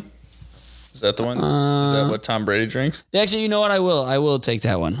white one? Is that the one? Is that what Tom Brady drinks? Actually, you know what? I will take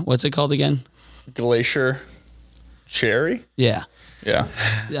that one. What's it called again? Glacier cherry? Yeah. Yeah.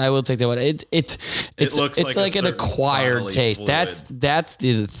 I will take that one. It's looks it's like a like an certain acquired bodily taste. fluid. That's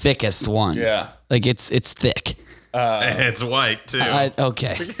the thickest one. Yeah. Like it's thick. It's white too.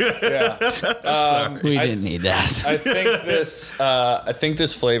 Okay. Yeah. We didn't need that. I think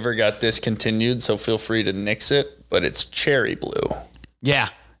this flavor got discontinued, so feel free to nix it, but it's cherry blue. Yeah.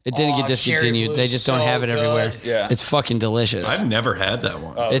 It didn't get Cherry discontinued. Blue They is just don't so have it everywhere. good. Yeah. It's fucking delicious. I've never had that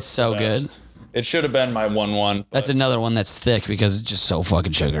one. it's so good. Best. It should have been my 1-1. That's another one that's thick because it's just so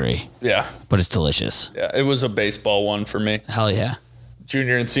fucking sugary, Yeah. but it's delicious. Yeah. It was a baseball one for me. Hell yeah.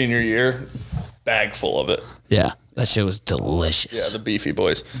 Junior and senior year, bag full of it. Yeah. That shit was delicious. Yeah, the beefy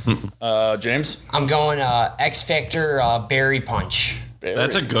boys. James? I'm going X Factor Berry Punch.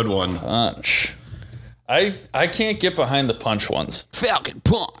 That's a good one. Punch. I can't get behind the punch ones. Falcon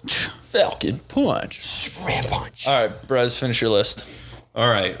Punch. Falcon Punch. Superman Punch. All right, Brez, finish your list. All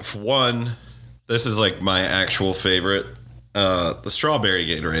right, for one, this is like my actual favorite. The strawberry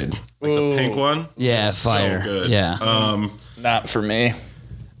Gatorade, like the pink one. Yeah, It's fire. So good. Yeah. Not for me.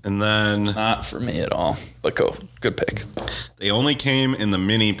 And then Not for me at all. But good pick. they only came in the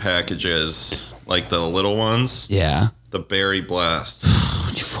mini packages, like the little ones. Yeah. The Berry Blast.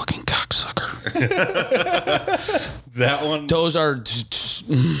 You fucking cocksucker. That one, Those are.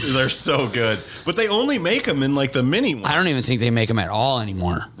 they're so good. But they only make them in like the mini one. I don't even think they make them at all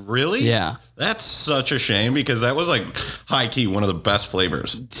anymore. Really? Yeah. That's such a shame because that was like high key one of the best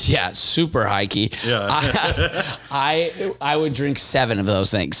flavors. Yeah, super high key. Yeah. I would drink 7 of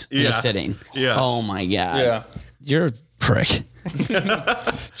those things in Yeah. a sitting. Yeah. Oh my god. Yeah. You're a prick.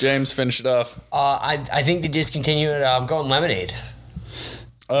 James, finish it off. I think they discontinued it. I'm going lemonade.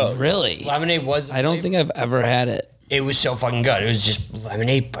 Really? Lemonade was. I don't think I've ever had it. it was so fucking good. It was just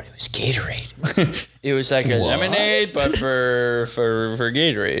lemonade, but it was Gatorade. It was like a lemonade, but for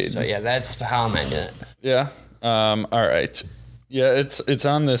Gatorade. So yeah, that's how I'm ending it. Yeah. All right. Yeah, it's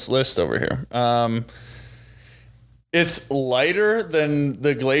on this list over here. It's lighter than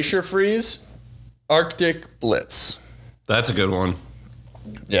the Glacier Freeze Arctic Blitz. That's a good one.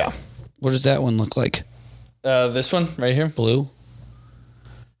 Yeah. What does that one look like? This one right here. Blue?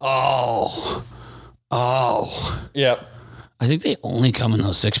 Oh. Yep. I think they only come in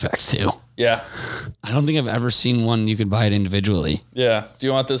those 6-packs too. Yeah. I don't think I've ever seen one you could buy it individually. Yeah. Do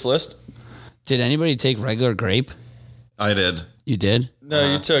you want this list? Did anybody take regular grape? I did. You did?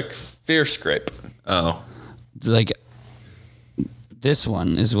 No, you took Fierce Grape. Oh. Like this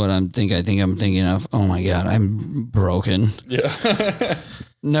one is what I'm thinking of. Oh my god, I'm broken. Yeah.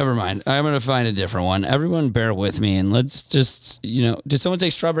 Never mind. I'm gonna find a different one. Everyone bear with me and let's just did someone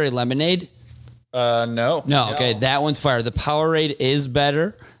take strawberry lemonade? No. No, okay, that one's fire. The Powerade is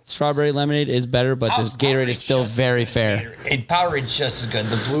better. Strawberry lemonade is better, but this Gatorade is still very fair. Powerade's just as good.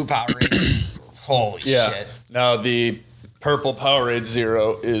 The blue Powerade. Holy Yeah. shit. No, the purple Powerade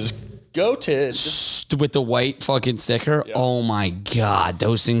Zero is goated. With the white fucking sticker. Yeah. Oh my god,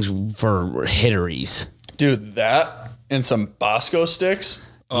 those things for hitteries. Dude, that and some Bosco sticks.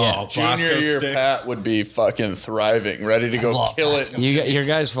 Oh, Junior Bosco year sticks. Pat would be fucking thriving, ready to go love kill Bosco. it. Your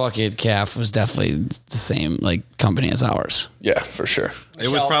guys' fucking calf was definitely the same like company as ours. Yeah, for sure. It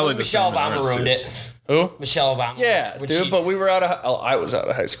was probably the Michelle same Obama as ours, ruined too. it. Who? Michelle Obama. Yeah, When dude, she- but we were I was out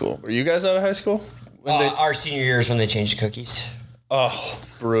of high school. Were you guys out of high school? our senior years when they changed the cookies. Oh,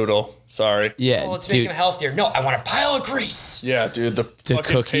 brutal. Sorry. Yeah, Oh, let's make them healthier. No, I want a pile of grease. Yeah, dude, the fucking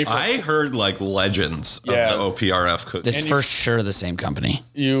cookies. paper- I heard like legends Yeah. of the OPRF cookies. It's for sure the same company.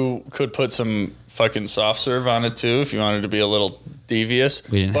 You could put some fucking soft serve on it too if you wanted to be a little devious.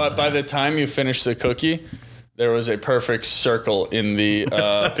 We didn't But have by the time you finish the cookie, there was a perfect circle in the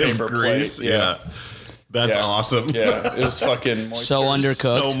paper Grease. plate. Yeah. That's awesome. Yeah, it was fucking moisture. So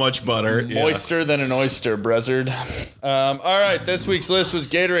undercooked. So much butter. Moister than an oyster, Brezard. All right, this week's list was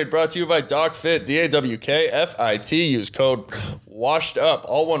Gatorade, brought to you by DawkFit, DAWKFIT. Use code WASHEDUP,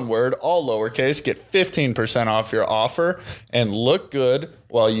 all one word, all lowercase. Get 15% off your offer and look good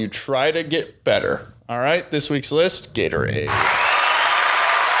while you try to get better. All right, this week's list, Gatorade.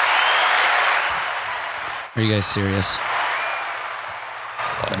 Are you guys serious?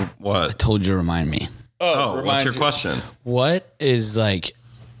 What? Told you to remind me. Oh, what's your question? What is like,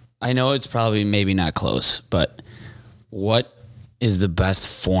 I know it's probably maybe not close, but what is the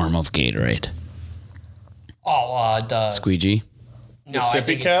best form of Gatorade? Oh, the Squeegee? no,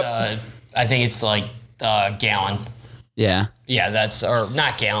 Sippy cap? I think it's like gallon. Yeah. Yeah, that's or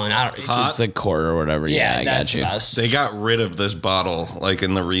not gallon. I don't. It's a quart or whatever. Yeah, I that's got you. the best. They got rid of this bottle, like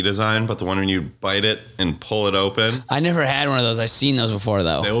in the redesign, but the one when you bite it and pull it open, I never had one of those. I've seen those before,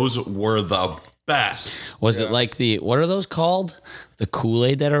 though. those were the best. Was it like what are those called? The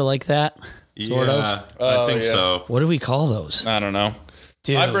Kool-Aid that are like that? Sort of? I think yeah. so. What do we call those? I don't know.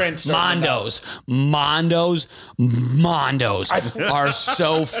 Dude, My brain's starting to Mondos are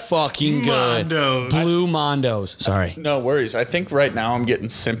so fucking good. Mondos. Blue Mondos. Sorry. No worries. I think right now I'm getting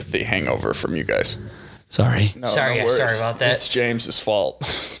sympathy hangover from you guys. Sorry. No, Sorry, no yeah, sorry worries. about that. It's James's fault.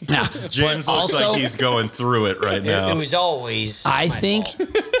 Nah, James but looks also, like he's going through it right It now. was always. I my think fault.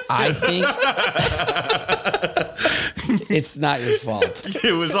 it's not your fault.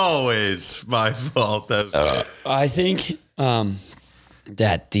 It was always my fault. That's I think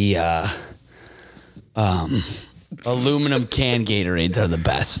that the aluminum can Gatorades are the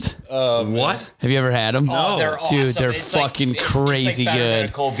best. what? Have you ever had them? Oh, they're Dude, awesome. they're It's like- fucking it's crazy like better than good.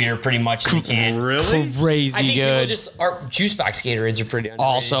 a cold beer, pretty much. You can. Really? Crazy I think people good. just our juice box Gatorades are pretty underrated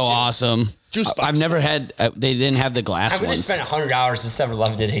Also too. awesome. I've never had. They didn't have the glass I would have ones. spent $100 at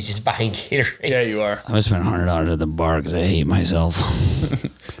 7-Eleven today just buying Gatorades. Yeah, you are. I would spend $100 at the bar because I hate myself.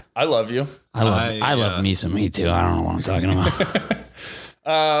 I love you. I love me some me too. I don't know what I'm talking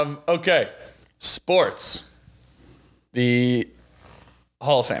about. Okay. Sports. The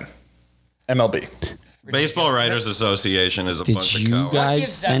Hall of Fame. MLB. Baseball Writers Association is a Did bunch you of cowards. guys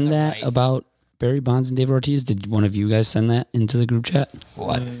gives that send the that right? about Barry Bonds and David Ortiz? Did one of you guys send that into the group chat?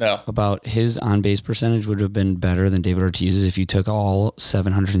 What? No. About his on base percentage would have been better than David Ortiz's if you took all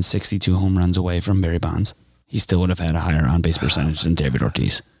 762 home runs away from Barry Bonds. He still would have had a higher on base percentage than David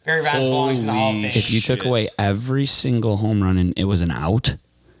Ortiz. Barry Bonds belongs in the Hall of Holy Fame. If you took Shit. away every single home run and it was an out,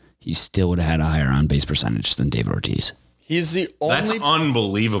 he still would have had a higher on base percentage than David Ortiz. He's the That's only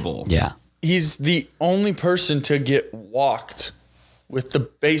unbelievable. Yeah. he's the only person to get walked with the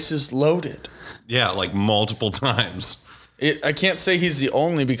bases loaded. Yeah, like multiple times. I can't say he's the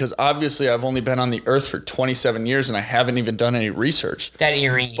only because obviously I've only been on the earth for 27 years and I haven't even done any research. That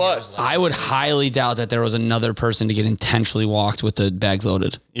earring. But was like, I would highly doubt that there was another person to get intentionally walked with the bags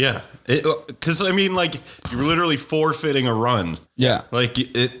loaded. Yeah. Because, I mean, like, you're literally forfeiting a run. Yeah. Like,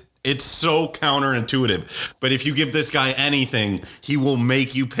 it's so counterintuitive. But if you give this guy anything, he will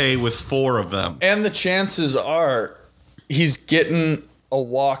make you pay with 4 of them. And the chances are he's getting a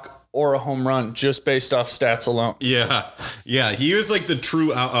walk or a home run just based off stats alone. Yeah. Yeah. He was like the true,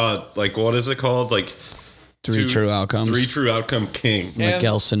 like, what is it called? Like, Three true outcomes. 3 true outcome king.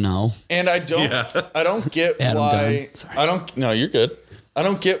 Miguel Sano. And I don't get Adam why Dunn. Sorry. no, you're good. I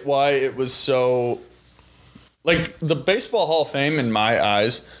don't get why it was so like the Baseball Hall of Fame in my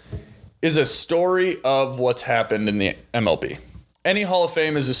eyes is a story of what's happened in the MLB. Any Hall of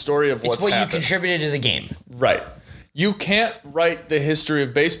Fame is a story of what's it's what happened. you contributed to the game. Right. You can't write the history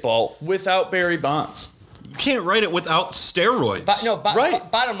of baseball without Barry Bonds. You can't write it without steroids. But no, Right.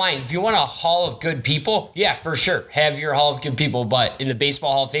 bottom line, if you want a Hall of Good People, yeah, for sure, have your Hall of Good People. But in the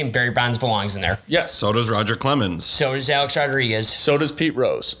Baseball Hall of Fame, Barry Bonds belongs in there. Yes. So does Roger Clemens. So does Alex Rodriguez. So does Pete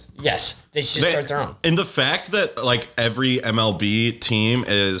Rose. Yes, they should start their own. And the fact that like every MLB team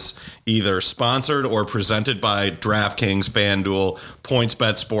is either sponsored or presented by DraftKings, FanDuel,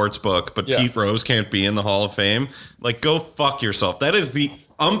 PointsBet Sportsbook, but Yeah. Pete Rose can't be in the Hall of Fame, like go fuck yourself. That is the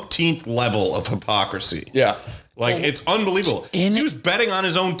umpteenth level of hypocrisy. Yeah. Like it's unbelievable. He was betting on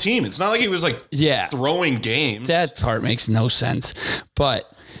his own team. It's not like he was like throwing games. That part makes no sense.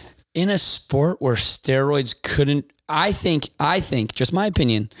 But in a sport where steroids couldn't, I think, just my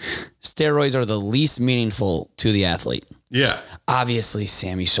opinion, steroids are the least meaningful to the athlete. Yeah. Obviously,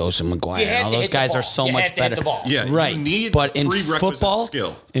 Sammy Sosa, McGuire, You had and all to those hit the guys are ball. so You much had to hit better. the ball. Yeah. Right. You need but in prerequisite football,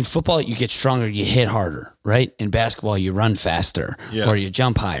 skill. you get stronger, you hit harder, right? In basketball, you run faster Yeah. or you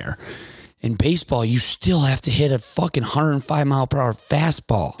jump higher. in baseball, you still have to hit a fucking 105 mile per hour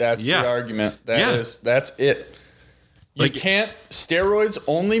fastball. That's Yeah. the argument. Yeah. That's it. You Like- can't, steroids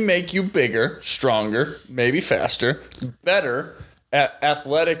only make you bigger, stronger, maybe faster, better at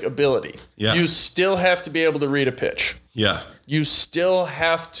athletic ability. Yeah. You still have to be able to read a pitch. Yeah. You still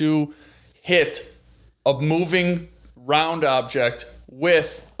have to hit a moving round object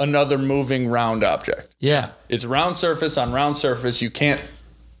with another moving round object. Yeah. It's round surface on round surface. You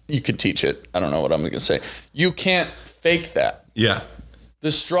could teach it. I don't know what I'm going to say. You can't fake that. Yeah.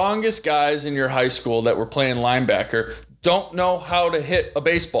 The strongest guys in your high school that were playing linebacker don't know how to hit a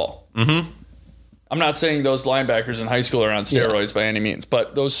baseball. Mm-hmm. I'm not saying those linebackers in high school are on steroids by any means,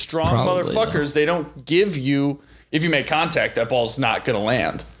 but those strong Probably, motherfuckers, they don't give you, if you make contact, that ball's not going to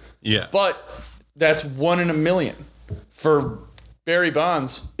land. Yeah. But that's 1 in a million. For Barry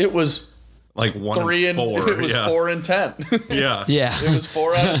Bonds, it was like 1 3 and and 4. it was 4 and 10. Yeah. Yeah. It was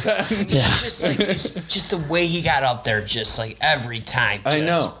 4 out of 10. Yeah. Just like it's just the way he got up there, just like every time. I just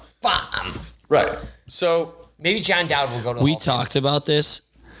know. Bomb. Right. So Maybe John Dowd will go to the We Hall of Fame. talked about this.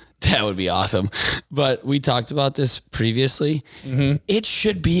 That would be awesome. But we talked about this previously. It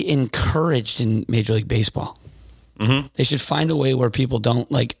should be encouraged in Major League Baseball. They should find a way where people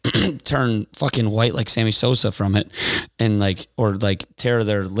don't like turn fucking white like Sammy Sosa from it and like, or like tear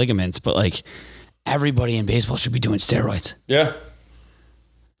their ligaments. But like everybody in baseball should be doing steroids. yeah.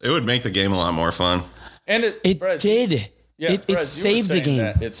 It would make the game a lot more fun. And it It did. Yeah, it Perez, you were saved the saying game.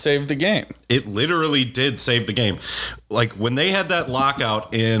 that. It saved the game. It literally did save the game. Like when they had that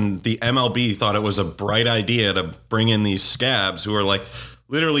lockout in the MLB thought it was a bright idea to bring in these scabs who are like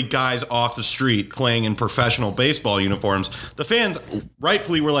literally guys off the street playing in professional baseball uniforms. The fans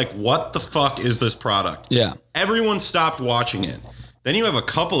rightfully were like, what the fuck is this product? Yeah. Everyone stopped watching it. Then you have a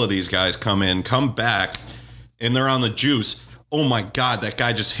couple of these guys come back, and they're on the juice. Oh my God, that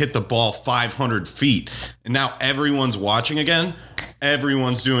guy just hit the ball 500 feet. And now everyone's watching again.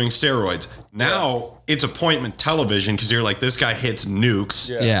 Everyone's doing steroids. Now it's appointment television because you're like, this guy hits nukes.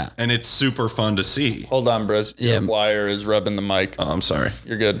 Yeah. And it's super fun to see. Hold on, Briz. Your Yeah. wire is rubbing the mic. Oh, I'm sorry.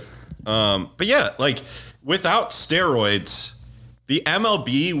 You're good. But yeah, like without steroids, the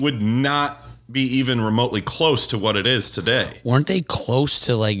MLB would not be even remotely close to what it is today. Weren't they close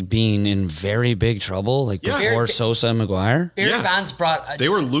to like being in very big trouble like Yeah. before Very- Sosa and McGuire? Barry Yeah. Bonds brought a They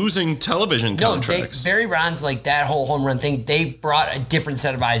were losing television contracts. Barry Bonds, like that whole home run thing, they brought a different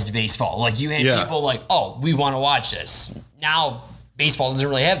set of eyes to baseball. Like you had Yeah. people like, oh, we want to watch this. Now baseball doesn't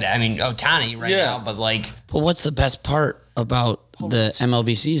really have that. I mean, Ohtani right Yeah. now, but like But what's the best part about the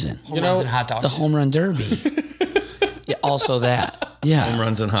MLB season? home runs and hot dogs. The home run derby. Yeah, also that. Yeah. Home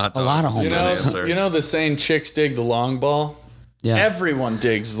runs and hot dogs. lot of is home the You good know, runs. answer. you know the saying, chicks dig the long ball? Yeah. Everyone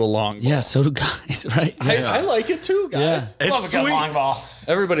digs the long ball. Yeah, so do guys, right? I like it too, guys. It's Love a good sweet. long ball.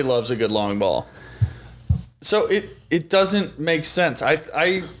 Everybody loves a good long ball. So it doesn't make sense.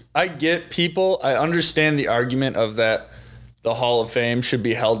 I get people. I understand the argument of that the Hall of Fame should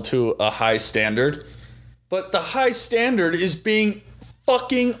be held to a high standard, but the high standard is being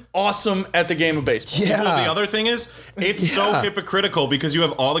fucking awesome at the game of baseball. Yeah. Well, the other thing is, it's so Yeah. hypocritical because you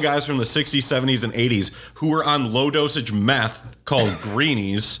have all the guys from the 60s, 70s, and 80s who were on low dosage meth called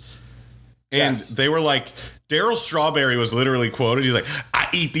greenies. And Yes. they were like, Daryl Strawberry was literally quoted. He's like, I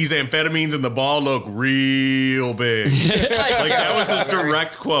eat these amphetamines and the ball look real big. Like that was his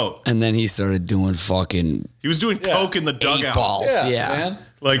direct quote. And then he started doing fucking He was doing coke in the dugout. balls. Yeah. man.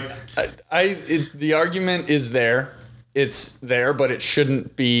 Like, The argument is there. It's there, but it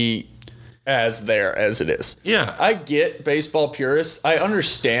shouldn't be as there as it is. Yeah. I get baseball purists. I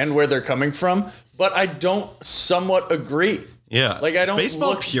understand where they're coming from, but I don't somewhat agree. yeah. Like, I don't Baseball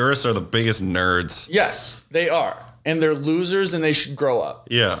look- purists are the biggest nerds. Yes, they are. And they're losers and they should grow up.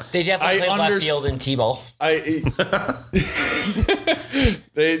 Yeah. They definitely I played left underst- field in T-ball.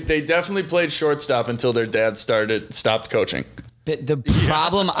 They definitely played shortstop until their dad stopped coaching. The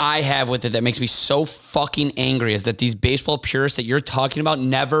problem I have with it that makes me so fucking angry is that these baseball purists that you're talking about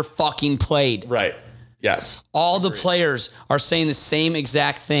never fucking played. Right. Yes. All the players are saying the same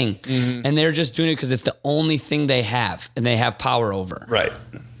exact thing. And they're just doing it because it's the only thing they have and they have power over. Right.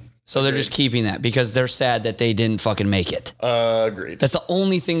 So they're just keeping that because they're sad that they didn't fucking make it. Agreed. That's the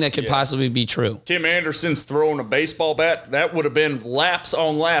only thing that could possibly be true. Tim Anderson's throwing a baseball bat. That would have been laps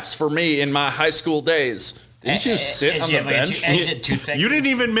on laps for me in my high school days. Didn't you sit on the bench? You didn't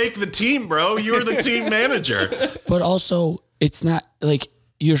even make the team, bro. You were the team manager. But also, it's not like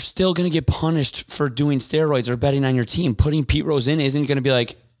you're still going to get punished for doing steroids or betting on your team. Putting Pete Rose in isn't going to be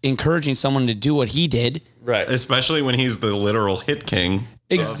like encouraging someone to do what he did. Right. Especially when he's the literal hit king.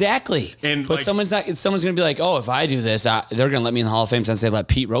 Exactly. And, but like- someone's going to be like, oh, if I do this, they're going to let me in the Hall of Fame since they let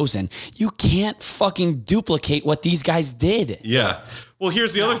Pete Rose in. You can't fucking duplicate what these guys did. Yeah. Well,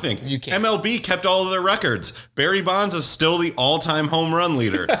 here's the other thing. you can't. MLB kept all of their records. Barry Bonds is still the all-time home run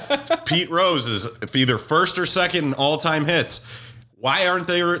leader. Pete Rose is either first or second in all-time hits. Why aren't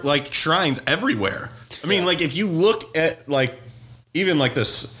there like shrines everywhere? I mean, like if you look at like even like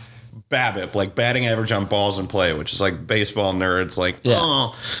this BABIP, like batting average on balls in play, which is like baseball nerds, like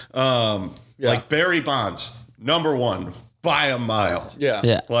like Barry Bonds, number 1 by a mile.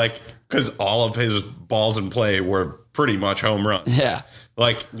 Yeah. Like because all of his balls in play were pretty much home runs. Yeah.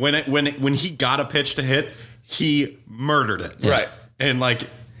 Like when he got a pitch to hit, he murdered it. Right. And like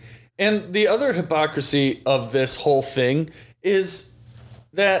And the other hypocrisy of this whole thing is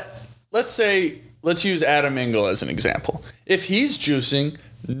that, let's use Adam Engel as an example. If he's juicing,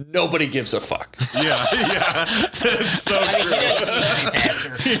 nobody gives a fuck. yeah. It's so I mean, true. he doesn't need to be faster.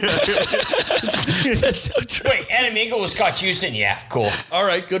 That's so true. Wait, Adam Engel was caught juicing? Yeah, cool. All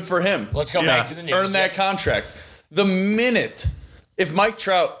right, good for him. Let's go Yeah. back to the news. Earn that contract. The minute, if Mike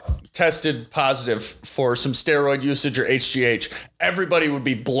Trout tested positive for some steroid usage or HGH, everybody would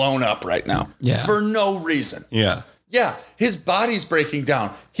be blown up right now. Yeah. For no reason. Yeah. Yeah, his body's breaking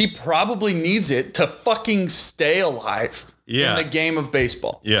down. He probably needs it to fucking stay alive Yeah. in the game of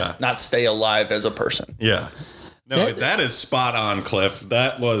baseball. Yeah. Not stay alive as a person. Yeah. No, that is spot on, Cliff.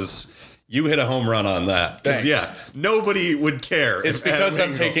 You hit a home run on that. 'Cause, Thanks. yeah, nobody would care. It's if because Adam I'm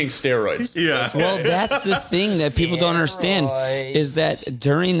Engel- taking steroids. Yeah. Well, that's the thing that people don't understand is that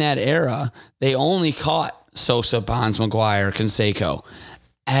during that era, they only caught Sosa, Bonds, McGuire, Canseco.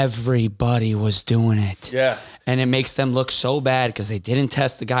 Everybody was doing it. Yeah. And it makes them look so bad because they didn't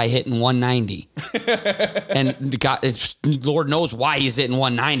test the guy hitting 190. And the guy, Lord knows why he's hitting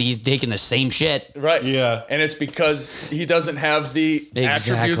 190. He's taking the same shit. Right. Yeah. And it's because he doesn't have the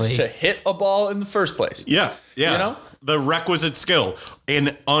attributes to hit a ball in the first place. Yeah. Yeah. You know? The requisite skill, an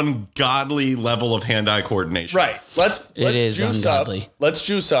ungodly level of hand-eye coordination. Right. Let's is juice ungodly. up. Let's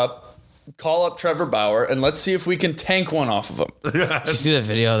juice up. Call up Trevor Bauer and let's see if we can tank one off of him. Did you see the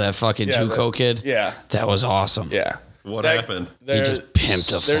video of that fucking JUCO kid? Yeah. That was awesome. Yeah. What happened? He just pimped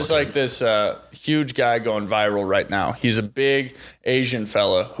a There's fucking- like this huge guy going viral right now. He's a big Asian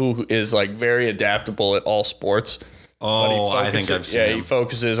fella who is like very adaptable at all sports. Oh, I think I've seen Yeah, him. he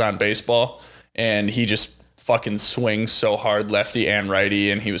focuses on baseball and he just fucking swings so hard lefty and righty,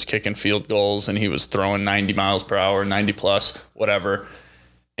 and he was kicking field goals and he was throwing 90 miles per hour, 90 plus, whatever.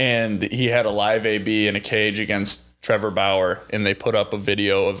 And he had a live AB in a cage against Trevor Bauer, and they put up a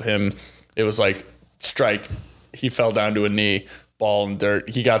video of him. It was like strike. He fell down to a knee, ball and dirt.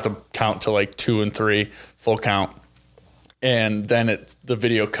 He got the count to like 2 and 3, full count. And then the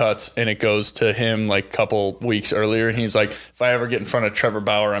video cuts and it goes to him like a couple weeks earlier. And he's like, if I ever get in front of Trevor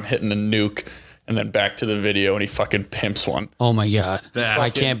Bauer, I'm hitting a nuke. And then back to the video and he fucking pimps one. Oh my God. That's I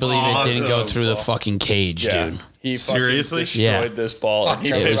can't believe it didn't go awesome. through the fucking cage, dude. He fucking Seriously? destroyed Yeah. this ball and he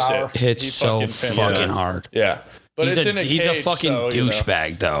Trevor pitched Bauer. it. Hits He so pimped fucking it. hard. Yeah. But He's it's in a he's a cage, fucking so, you know.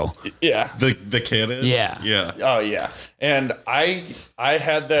 douchebag, though. Yeah. The kid is? Yeah. Yeah. Oh yeah. And I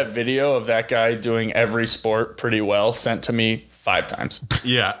had that video of that guy doing every sport pretty well sent to me 5 times.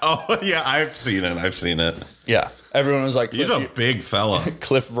 Yeah. Oh, yeah. I've seen it. Yeah. Everyone was like, He's Cliff, a big fella.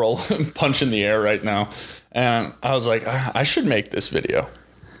 Cliff roll punch in the air right now. And I was like, I should make this video.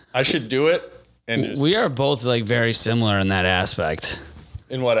 I should do it. And just, We are both like very similar in that aspect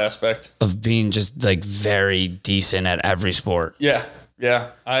in what aspect? of being just like very decent at every sport. Yeah.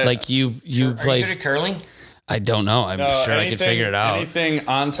 Yeah. Like you Are you play. good at curling? I don't know. I'm sure I could figure it out. Anything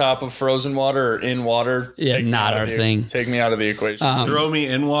on top of frozen water or in water? Yeah, take me not out of our the- thing. Take me out of the equation. Throw me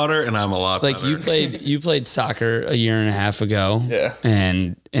in water and I'm a lot Like better. you played soccer a year and a half ago. Yeah.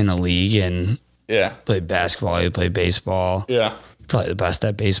 And in a league and yeah. played basketball. You played baseball. Yeah. Probably the best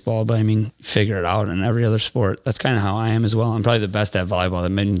at baseball, but I mean, figure it out in every other sport. That's kind of how I am as well. I'm probably the best at volleyball. That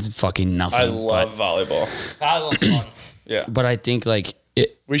means fucking nothing. I love volleyball. Volleyball's fun. Yeah. But I think like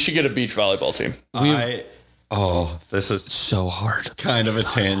it We should get a beach volleyball team. This is so hard. kind of a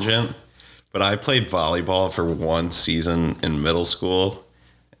tangent, but I played volleyball for one season in middle school,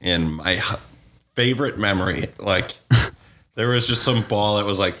 and my favorite memory, like, there was just some ball that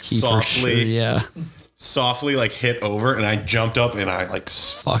was like For softly, sure, yeah. softly like hit over, and I jumped up and I like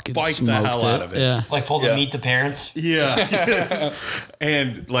Fucking spiked the smoked hell out of it. Yeah. Like pull the meet the parents. Yeah.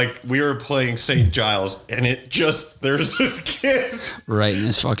 And like we were playing St. Giles, and there's this kid Right in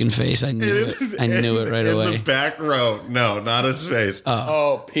his fucking face. I knew it. I knew it right in away. the back row. No, not his face.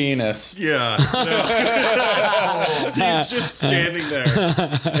 Oh, penis. Yeah. No. He's just standing there.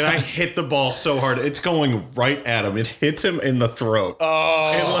 And I hit the ball so hard. It's going right at him. It hits him in the throat.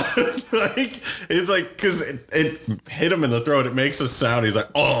 Oh. And like, it's like, because it hit him in the throat. It makes a sound. He's like,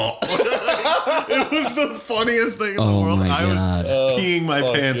 oh. It was the funniest thing in the world. my I was God. peeing my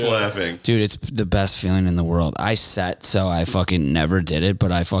pants yeah. laughing. Dude, it's the best feeling in the world. I set, so I fucking never did it,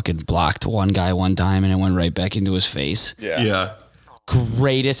 but I fucking blocked one guy one time and it went right back into his face. Yeah.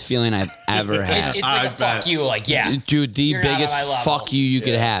 Greatest feeling I've ever had. It's like I a fuck bet. you. Like, yeah. Dude, the You're not biggest on my level. fuck you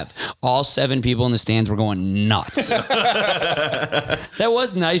could have. All 7 people in the stands were going nuts. That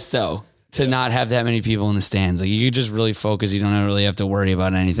was nice, though, to not have that many people in the stands. Like, you could just really focus. You don't really have to worry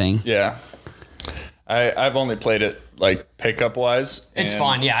about anything. Yeah. I've only played it like pickup wise. It's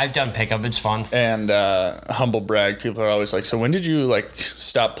fun. Yeah, I've done pickup. It's fun. And humble brag, people are always like, so when did you like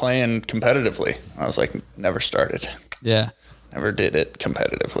stop playing competitively? I was like, never started. Yeah. Never did it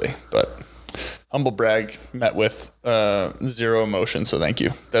competitively. But humble brag met with 0 emotion, so thank you.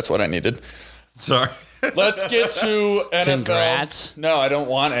 That's what I needed. Sorry. Let's get to NFL. Congrats. No, I don't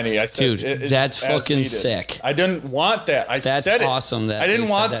want any. I said, Dude, it's that's as fucking needed. sick. I didn't want that. That's said it. awesome that I didn't they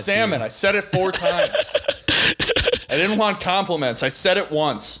said want that to salmon. you. I said it 4 times. I didn't want compliments. I said it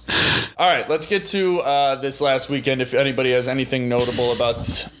once. All right, let's get to this last weekend. If anybody has anything notable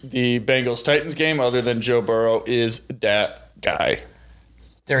about the Bengals-Titans game other than Joe Burrow is that guy.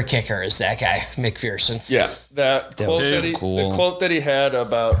 Their kicker is that guy, McPherson. Yeah, that quote was that he, cool. the quote that he had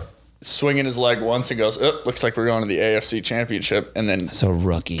about swinging his leg once and goes, oh, looks like we're going to the AFC Championship, and then So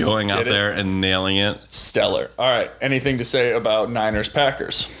rookie. Going out Get it? there and nailing it. stellar. All right, anything to say about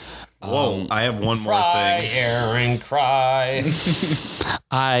Niners-Packers? Whoa, I have one more Cry, thing. Aaron, cry.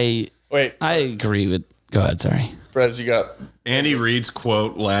 Wait, I agree with. Go ahead. Sorry. Brez, you got... Andy Reid's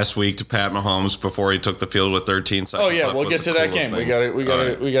quote last week to Pat Mahomes before he took the field with 13 seconds Oh yeah, left we'll was get the to that coolest game. thing.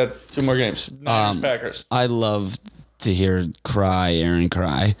 We got 2 more games. Niners-Packers. I love to hear Aaron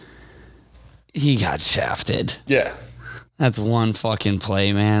cry. He got shafted. Yeah. That's one fucking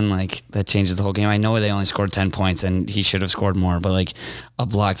play, man. Like, that changes the whole game. I know they only scored 10 points and he should have scored more, but like, a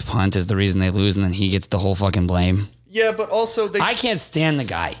blocked punt is the reason they lose and then he gets the whole fucking blame. Yeah, but also they... I can't stand the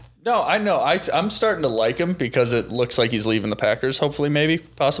guy. No, I know. I'm starting to like him because it looks like he's leaving the Packers, hopefully, maybe,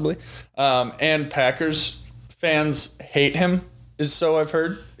 possibly. And Packers fans hate him, is so I've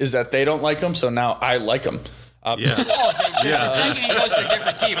heard, is that they don't like him, so now I like him. Yeah, The second he goes to a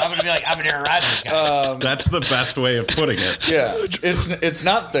different team, I'm going to be like, I'm an Aaron Rodgers guy. that's the best way of putting it. Yeah, it's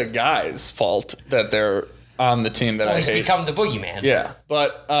not the guy's fault that they're on the team that I He's hate. become the boogeyman. Yeah,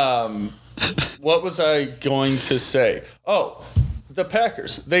 but what was I going to say? Oh, the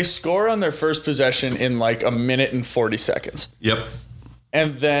Packers. They score on their first possession in like a minute and 40 seconds, Yep.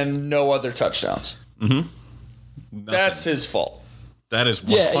 and then no other touchdowns. That's his fault. That is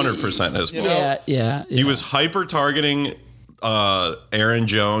 100% his fault. Yeah. He was hyper targeting Aaron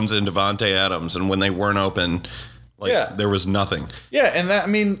Jones and Devontae Adams, and when they weren't open, there was nothing. Yeah, and that, I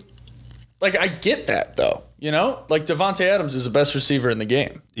mean, like, I get that, though. You know? Like, Devontae Adams is the best receiver in the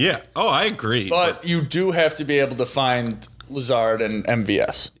game. Yeah. Oh, I agree. But you do have to be able to find Lazard and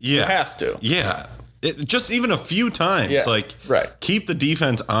MVS. Yeah. You have to. Yeah. Just even a few times. Yeah, Like, right. keep the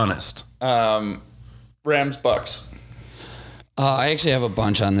defense honest. Rams, Bucks. I actually have a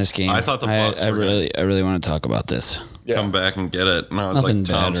bunch on this game. I thought the Bucks I were really want to talk about this. Yeah. Come back and get it. And I was Nothing like,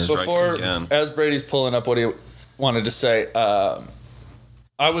 Tom better. strikes Before, again. as Brady's pulling up what he wanted to say,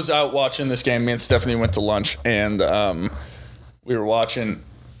 I was out watching this game. Me and Stephanie went to lunch, and we were watching,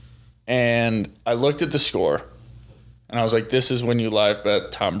 and I looked at the score, and I was like, this is when you live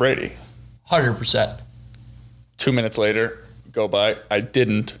bet Tom Brady. 100%. 2 minutes later, go by. I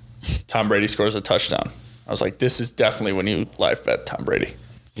didn't. Tom Brady scores a touchdown. I was like, this is definitely when you live bet Tom Brady.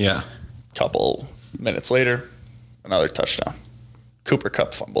 Yeah. Couple minutes later, another touchdown. Cooper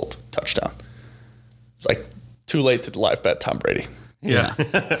Kupp fumbled, touchdown. It's like too late to live bet Tom Brady. Yeah.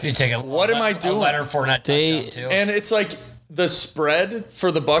 If you take What am I doing? A Leonard Fournette touchdown, too. And it's like the spread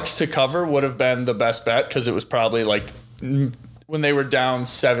for the Bucks to cover would have been the best bet because it was probably like when they were down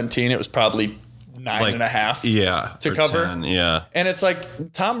 17, it was probably 9.5. Yeah. To or cover? 10, yeah. And it's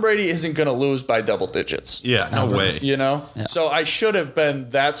like Tom Brady isn't going to lose by double digits. Yeah. No way. You know? Yeah. So I should have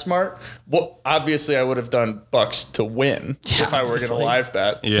been that smart. Well, obviously, I would have done Bucks to win if I were going to obviously. live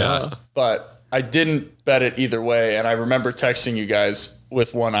bet. Yeah. But I didn't bet it either way. And I remember texting you guys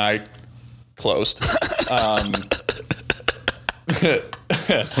with one eye closed.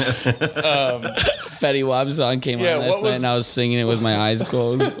 Fetty Wap song came Yeah, on what last night, was- and I was singing it with my eyes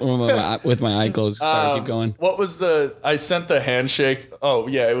closed, or with my eye closed. Sorry, keep going. What was I sent the handshake. Oh,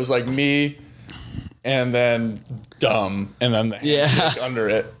 yeah, it was like me and then dumb and then the handshake under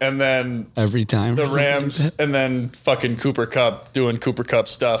it. And then Every time. the Rams and then fucking Cooper Kupp doing Cooper Kupp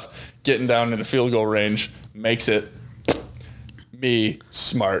stuff, getting down into field goal range, makes it me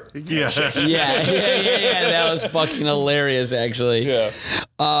smart. Yeah. Yeah. That was fucking hilarious, actually. Yeah.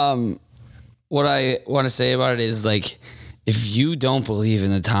 What I want to say about it is, like, if you don't believe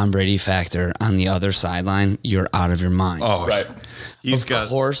in the Tom Brady factor on the other sideline, you're out of your mind. Oh, Right. He's Of got.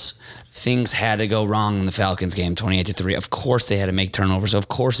 course, things had to go wrong in the Falcons game, 28-3. Of course, they had to make turnovers. Of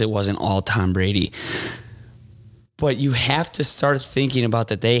course, it wasn't all Tom Brady. But you have to start thinking about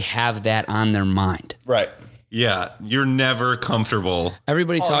that they have that on their mind. Right. Yeah, you're never comfortable.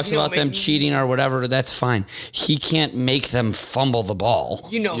 Everybody talks you know, about them cheating or whatever. That's fine. He can't make them fumble the ball.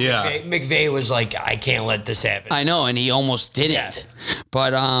 You know, Yeah. McVay was like, I can't let this happen. I know, and he almost didn't. Yeah.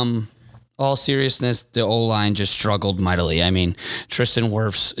 But all seriousness, the O-line just struggled mightily. I mean, Tristan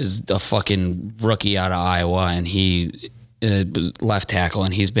Wirfs is a fucking rookie out of Iowa, and he left tackle,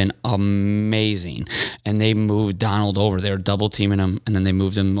 and he's been amazing. And they moved Donald over. They were double teaming him, and then they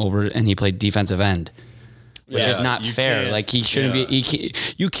moved him over, and he played defensive end. Which is Yeah, not you fair. can't- Like, he shouldn't yeah. be.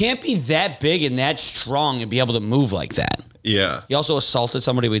 You can't be that big and that strong and be able to move like that. Yeah. He also assaulted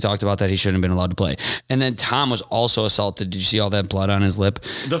somebody. We talked about that. He shouldn't have been allowed to play. And then Tom was also assaulted. Did you see all that blood on his lip?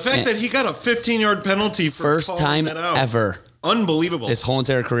 The fact that he got a 15-yard penalty for First calling time that out. ever Unbelievable. his whole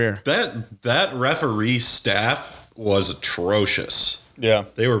entire career. That referee staff was atrocious. Yeah.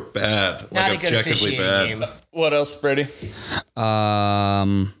 They were bad. Not like a good objectively officiating bad. game. What else, Brady?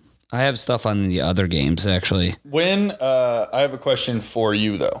 I have stuff on the other games, actually. When I have a question for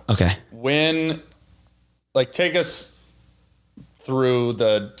you though. Okay. When, like, take us through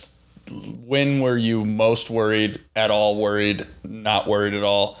when were you most worried, at all worried, not worried at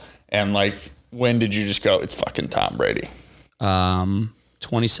all, and like when did you just go, it's fucking Tom Brady?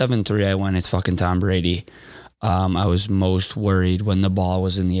 27-3, I went, it's fucking Tom Brady. I was most worried when the ball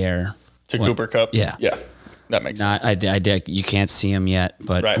was in the air. To Cooper Kupp? Yeah. Yeah. That makes sense. I did. You can't see him yet,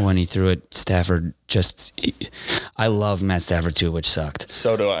 but Right. when he threw it, Stafford I love Matt Stafford too, which sucked.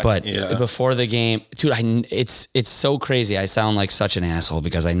 So do I. But Yeah. before the game, dude, it's so crazy. I sound like such an asshole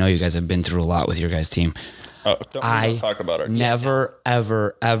because I know you guys have been through a lot with your guys' team. don't talk about our team. Never,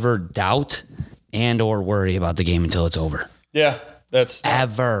 ever, ever doubt and or worry about the game until it's over. Yeah. That's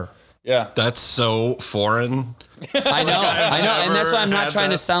Ever. yeah. That's so foreign. I know, and that's why I'm not had trying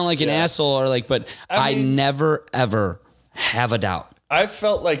to that. sound like an asshole or like, but I mean- never ever have a doubt. I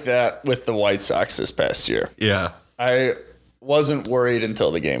felt like that with the White Sox this past year. Yeah. I wasn't worried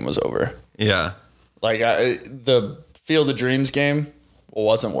until the game was over. Yeah. Like the Field of Dreams game,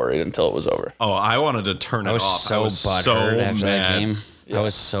 wasn't worried until it was over. Oh, I wanted to turn it I was off. so butthurt after that game. I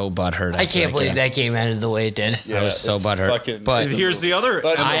was so butthurt. I can't believe game. that game ended the way it did. I was so it's butthurt. fucking- But Here's the other.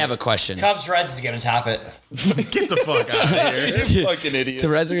 But- I have a question. Cubs Reds is going to top it. Get the fuck out of here. You fucking idiot. The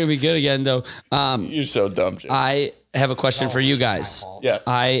Reds are gonna be good again, though. You're so dumb, Jim. I have a question for you guys. Yes.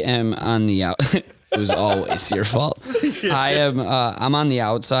 I am on the out. It was always your fault. I'm on the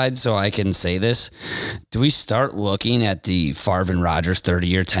outside, so I can say this. Do we start looking at the Favre and Rodgers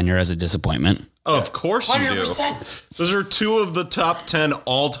 30-year tenure as a disappointment? Oh, of course you 100%. do. Those are two of the top 10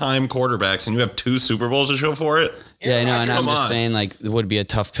 all-time quarterbacks, and you have 2 Super Bowls to show for it. Yeah, I know, and I'm Come just on. saying, like, it would be a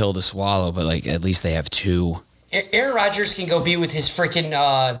tough pill to swallow, but like, at least they have 2. Aaron Rodgers can go be with his freaking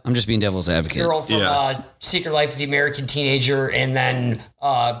I'm just being devil's advocate. girl from Yeah. Secret Life of the American Teenager, and then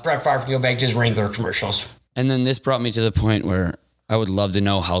Brett Favre can go back to his Wrangler commercials. And then this brought me to the point where I would love to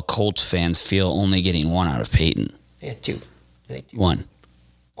know how Colts fans feel only getting 1 out of Peyton. Yeah, 2. I think 2. 1.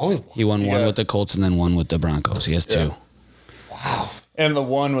 Only 1. He won 1 Yeah. with the Colts and then 1 with the Broncos. He has 2. Wow. and the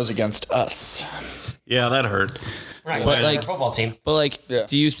one was against us. Yeah, that hurt. Right, But, but like- our football team. But like, Yeah.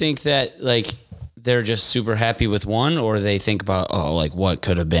 do you think that like they're just super happy with 1, or they think about like what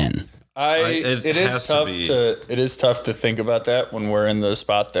could have been? It It has is to tough be. it is tough to think about that when we're in the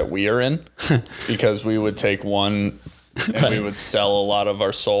spot that we are in, because we would take 1 and we would sell a lot of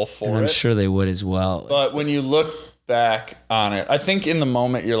our soul for And I'm it. sure they would as well. But when you look back on it, I think in the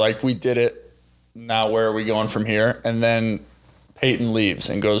moment you're like, we did it. Now where are we going from here? And then Peyton leaves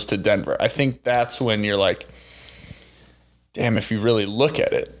and goes to Denver. I think that's when you're like, damn, if you really look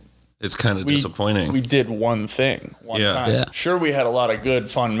at it, It's kind of disappointing. we did one thing one Yeah. time. Yeah. Sure, we had a lot of good,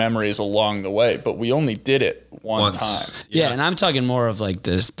 fun memories along the way, but we only did it one time. Yeah, and I'm talking more of like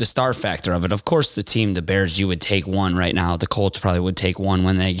the star factor of it. Of course, the Bears, you would take one right now. The Colts probably would take one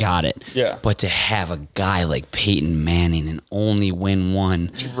when they got it. Yeah. But to have a guy like Peyton Manning and only win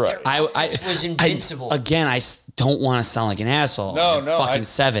one, Right. It was invincible. I don't want to sound like an asshole. No, I have fucking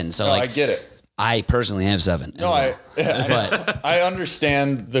 7. So No, like, I get it. I personally have 7. No, I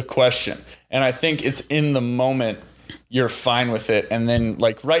understand the question, and I think it's in the moment you're fine with it, and then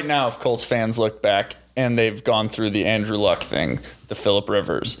like right now, if Colts fans look back and they've gone through the Andrew Luck thing, the Phillip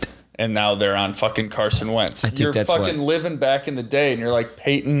Rivers, and now they're on fucking Carson Wentz. I think you're that's fucking living back in the day, and you're like,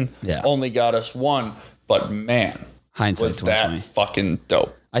 Peyton only got us one, but man, Hindsight was that 2020. fucking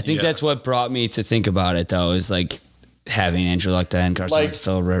dope. I think that's what brought me to think about it, though, is like having Andrew Luck and Carson Wentz,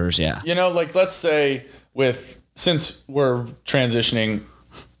 Phil Rivers. Yeah. You know, like let's say since we're transitioning,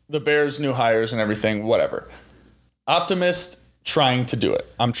 the Bears' new hires and everything, whatever. Optimist trying to do it.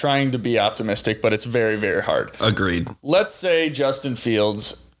 I'm trying to be optimistic, but it's very, very hard. Agreed. Let's say Justin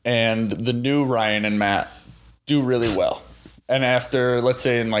Fields and the new Ryan and Matt do really well. And after, let's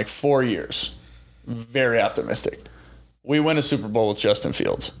say in like 4 years, very optimistic, we win a Super Bowl with Justin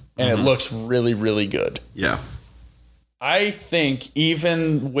Fields. And it looks really, really good. Yeah. I think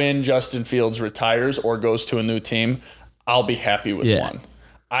even when Justin Fields retires or goes to a new team, I'll be happy with one.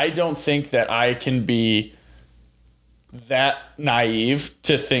 I don't think that I can be that naive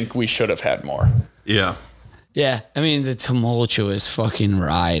to think we should have had more. Yeah. Yeah. I mean, the tumultuous fucking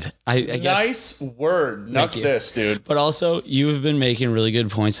ride. I guess. Nice word. Nuck you. this, dude. But also, you have been making really good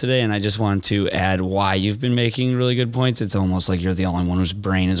points today, and I just want to add why you've been making really good points. It's almost like you're the only one whose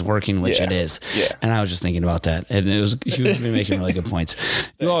brain is working, which it is. Yeah. And I was just thinking about that, and you've been making really good points.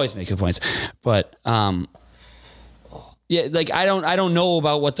 You always make good points, but yeah, like I don't know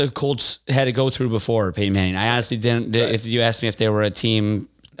about what the Colts had to go through before Peyton Manning. I honestly didn't. Right. If you asked me if they were a team,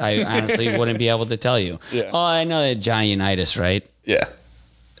 I honestly wouldn't be able to tell you. Yeah. Oh, I know that Johnny Unitas, right? Yeah.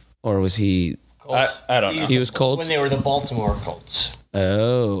 Or was he? Colts. I don't know. He was Colts when they were the Baltimore Colts.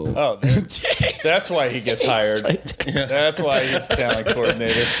 Oh, that's why he gets hired. That's why he's talent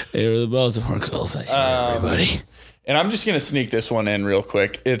coordinator. They were the Baltimore Colts. I hear everybody. And I'm just going to sneak this one in real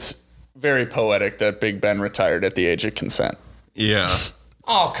quick. It's very poetic that Big Ben retired at the age of consent. Yeah.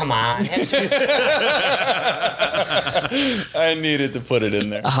 Oh, come on. I needed to put it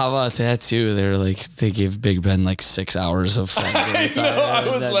in there. How about that too? They were like, they gave Big Ben like 6 hours of fun. I know, I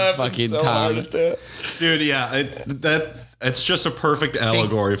was laughing so hard at that. Dude, yeah, it's just a perfect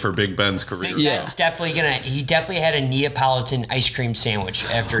allegory for Big Ben's career. Ben's he definitely had a Neapolitan ice cream sandwich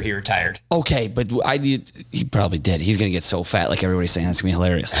after he retired. Okay, but he probably did. He's gonna get so fat, like everybody's saying, that's gonna be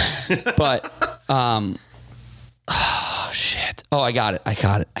hilarious. But oh shit. Oh, I got it.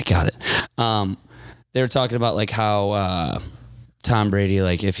 They were talking about like how Tom Brady,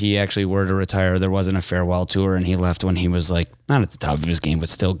 like if he actually were to retire, there wasn't a farewell tour and he left when he was like not at the top of his game, but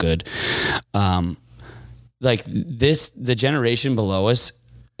still good. Like the generation below us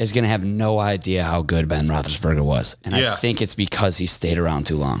is going to have no idea how good Ben Roethlisberger was. And I think it's because he stayed around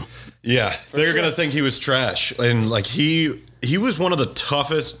too long. Yeah. They're going to think he was trash. And like he was one of the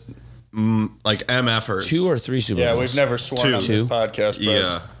toughest like MFers. 2 or 3 Super Bowls. Yeah, we've never sworn on this podcast, but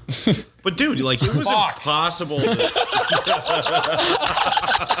yeah. But dude, like it was impossible to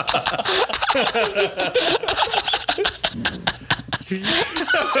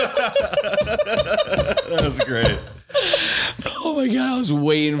That was great. Oh my God, I was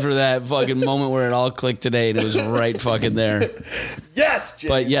waiting for that fucking moment where it all clicked today and it was right fucking there. Yes, James.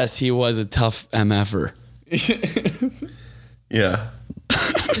 But yes, he was a tough MFer. Yeah.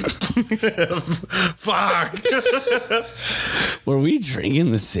 Fuck. Were we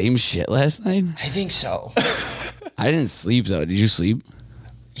drinking the same shit last night? I think so. I didn't sleep though. Did you sleep?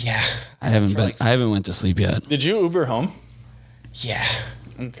 Yeah. I haven't went to sleep yet. Did you Uber home? Yeah.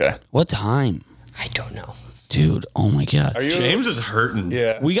 Okay. What time? I don't know. Dude, oh my God. Are you? James is hurting.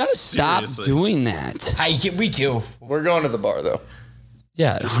 Yeah. We got to stop Seriously. doing that. We do. We're going to the bar though.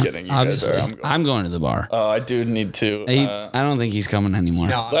 Yeah. Just kidding. You guys Obviously. are. I'm going to the bar. I do need to. I don't think he's coming anymore.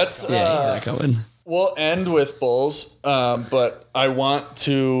 No. Let's. Yeah, he's not coming. We'll end with Bulls, but I want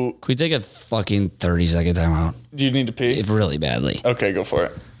to. Could we take a fucking 30-second timeout? Do you need to pee? If really badly. Okay, go for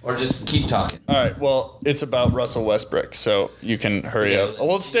it. Or just keep talking. All right. Well, it's about Russell Westbrook, so you can hurry up.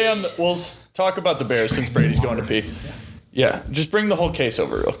 We'll stay on. We'll talk about the Bears since Brady's going to pee. Yeah, just bring the whole case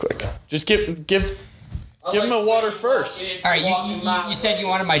over real quick. Just give him a water first. All right, you said you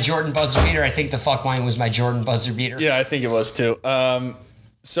wanted my Jordan buzzer beater. I think the fuck line was my Jordan buzzer beater. Yeah, I think it was too.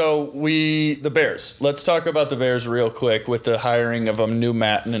 So the Bears. Let's talk about the Bears real quick with the hiring of a new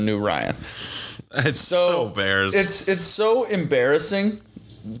Matt and a new Ryan. It's so Bears. It's so embarrassing,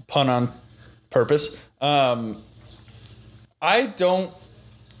 pun on purpose, I don't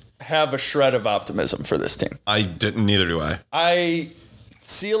have a shred of optimism for this team. Neither do I. I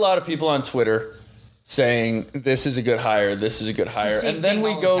see a lot of people on Twitter saying this is a good hire, this is a good hire, same and then thing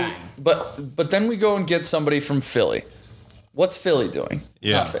we all the go, time. but then we go and get somebody from Philly. What's Philly doing?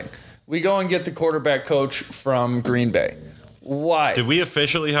 Yeah. Nothing. We go and get the quarterback coach from Green Bay. Why? Did we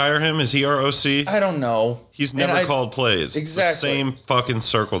officially hire him? Is he our OC? I don't know. He's And never called plays. It's the Exactly. same fucking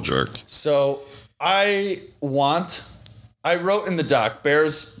circle jerk. So I wrote in the doc,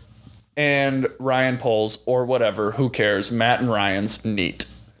 Bears and Ryan Poles or whatever, who cares? Matt and Ryan's neat.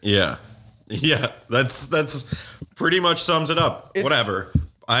 Yeah. Yeah. That's pretty much sums it up. Whatever.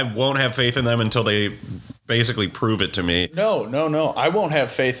 I won't have faith in them until they basically prove it to me. No. I won't have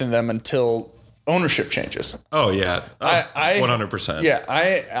faith in them until ownership changes. Oh yeah. I 100%. Yeah,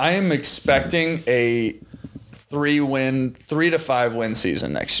 I am expecting a 3 to 5 win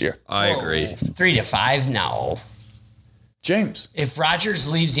season next year. I agree. 3 to 5? No. James. If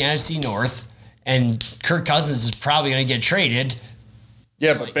Rodgers leaves the NFC North and Kirk Cousins is probably going to get traded,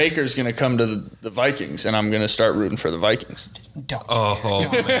 Yeah, but Baker's going to come to the Vikings, and I'm going to start rooting for the Vikings. don't. Oh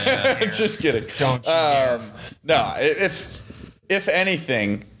man. Just kidding. Don't you dare. No, if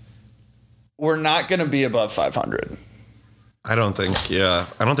anything, we're not going to be above 500. I don't think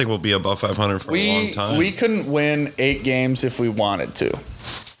we'll be above 500 for a long time. We couldn't win 8 games if we wanted to,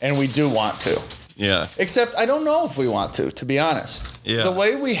 and we do want to. Yeah. Except I don't know if we want to be honest. Yeah. The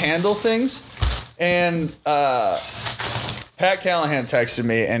way we handle things, and Pat Callahan texted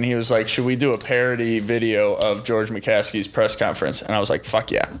me, and he was like, should we do a parody video of George McCaskey's press conference? And I was like, fuck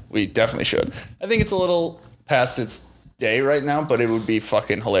yeah, we definitely should. I think it's a little past its day right now, but it would be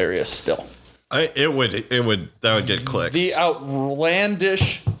fucking hilarious still. That would get clicks. The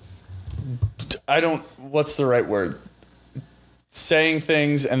outlandish, what's the right word? Saying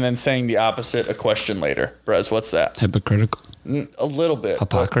things and then saying the opposite a question later. Brez, what's that? Hypocritical. A little bit. but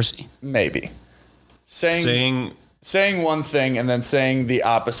Hypocrisy. Maybe. Saying one thing and then saying the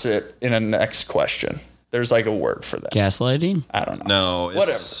opposite in a next question. There's like a word for that. Gaslighting. I don't know. No, it's,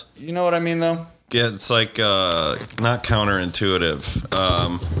 Whatever. You know what I mean, though? Yeah, it's like not counterintuitive.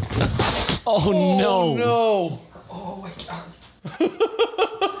 Oh no. No. Oh my God.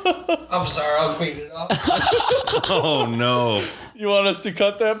 I'm sorry, I'll clean it up. Oh no. You want us to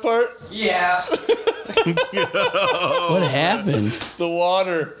cut that part? Yeah. What happened? The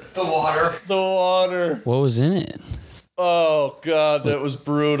water. The water. The water. What was in it? Oh, God, that was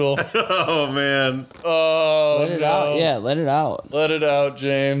brutal. Oh man. Oh, Let it out. Yeah, let it out. Let it out,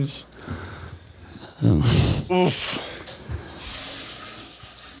 James. Oof.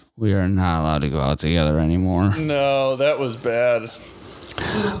 We are not allowed to go out together anymore. No, that was bad.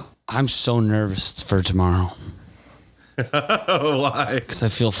 I'm so nervous for tomorrow Why? because I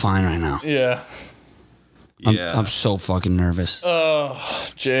feel fine right now. Yeah. I'm so fucking nervous.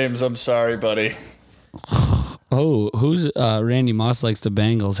 James, I'm sorry, buddy. Oh, who's Randy Moss likes the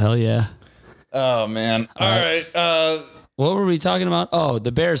Bengals? Hell yeah. Oh, man. All right. What were we talking about? Oh,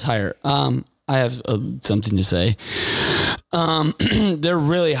 the Bears hire. I have something to say. They're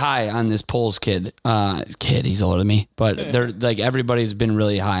really high on this Poles kid. He's older than me, but they're like everybody's been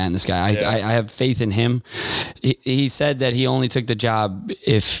really high on this guy. I have faith in him. He said that he only took the job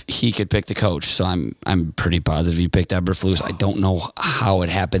if he could pick the coach. So I'm pretty positive he picked Eberflus. I don't know how it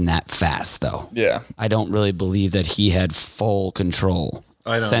happened that fast though. Yeah. I don't really believe that he had full control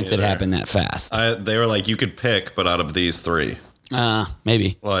I don't since either. it happened that fast. They were like, you could pick, but out of these 3,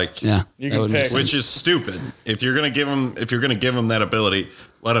 Maybe. like, Yeah. You that can would make pick. sense. which is stupid. If you're gonna give him that ability,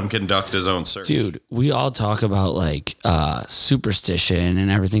 let him conduct his own search. Dude, we all talk about like superstition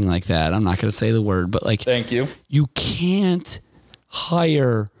and everything like that. I'm not going to say the word, but like Thank you. you can't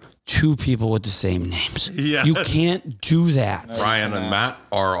hire 2 people with the same names. Yeah. You can't do that. Ryan and Matt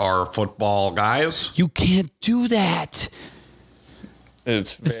are our football guys. You can't do that.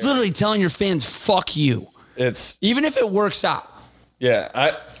 It's It's literally telling your fans, fuck you. Even if it works out.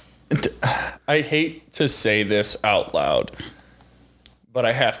 Yeah, I hate to say this out loud, but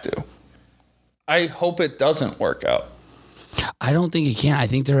I have to. I hope it doesn't work out. I don't think it can. I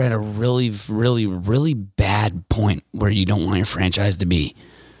think they're at a really, really, really bad point where you don't want your franchise to be.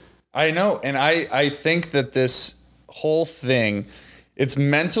 I know, and I think that this whole thing, it's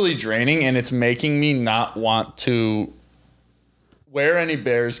mentally draining, and it's making me not want to wear any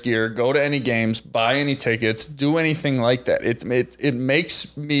Bears gear, go to any games, buy any tickets, do anything like that. It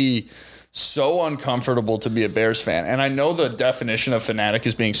makes me so uncomfortable to be a Bears fan. And I know the definition of fanatic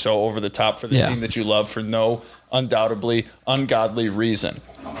is being so over the top for the team that you love for no undoubtedly ungodly reason.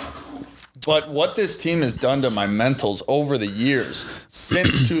 But what this team has done to my mentals over the years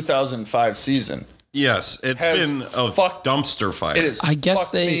since 2005 season, Yes, it's has been a fucked- dumpster fire. It is. I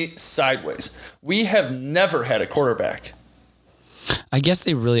guess fucked me sideways. We have never had a quarterback. I guess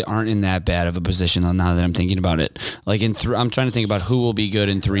they really aren't in that bad of a position though, now that I'm thinking about it. Like I'm trying to think about who will be good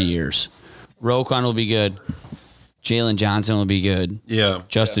in 3 years. Roquan will be good. Jalen Johnson will be good. Yeah.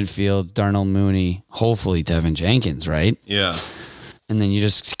 Justin Fields, Darnell Mooney, hopefully Tevin Jenkins, right? Yeah. And then you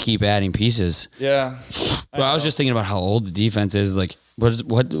just keep adding pieces. Yeah. But I was just thinking about how old the defense is. Like,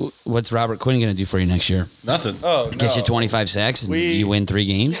 what's Robert Quinn going to do for you next year? Nothing. Oh, no. Get you 25 sacks and you win 3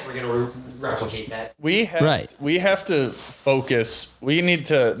 games? We're gonna replicate that. We have Right. we have to focus. We need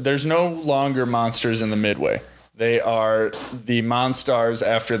to. There's no longer monsters in the midway. They are the Monstars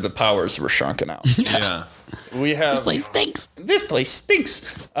after the powers were shrunken out. Yeah. We have This place stinks. This place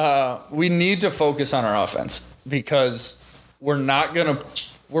stinks. We need to focus on our offense because we're not gonna.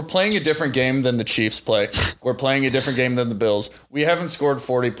 We're playing a different game than the Chiefs play. We're playing a different game than the Bills. We haven't scored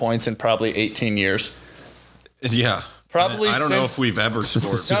 40 points in probably 18 years. Yeah. Probably I don't know since- if we've ever Since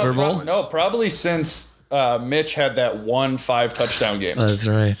the scored. Super Bowl? No, probably since Mitch had that 1 5 touchdown game. That's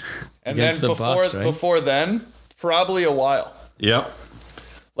right. And Against then the Bucs, right? before then, probably a while. Yep.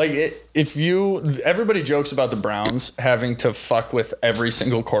 Like everybody jokes about the Browns having to fuck with every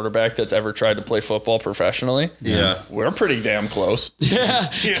single quarterback that's ever tried to play football professionally. Yeah. We're pretty damn close. Yeah.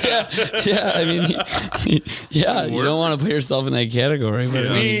 I mean, you don't want to put yourself in that category, but I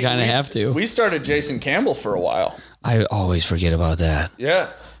mean, you kind of have to. We started Jason Campbell for a while. I always forget about that. Yeah.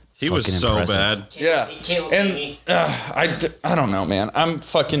 He was Fucking so impressive. bad. Yeah. And I don't know, man. I'm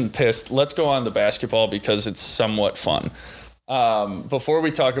fucking pissed. Let's go on to basketball because it's somewhat fun. Before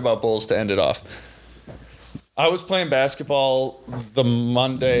we talk about Bulls to end it off, I was playing basketball the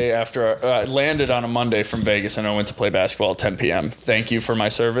Monday after I landed on a Monday from Vegas and I went to play basketball at 10 p.m. Thank you for my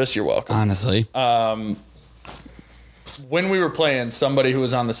service. You're welcome. Honestly. When we were playing, somebody who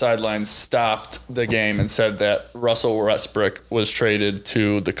was on the sidelines stopped the game and said that Russell Westbrook was traded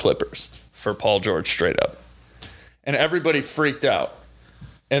to the Clippers for Paul George straight up. And everybody freaked out.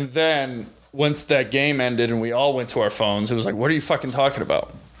 And then once that game ended and we all went to our phones, it was like, what are you fucking talking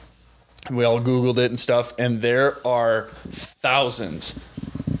about? And we all Googled it and stuff. And there are thousands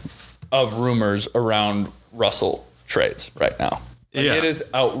of rumors around Russell trades right now. Like, Yeah. It is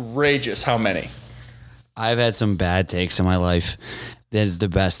outrageous how many. I've had some bad takes in my life. That is the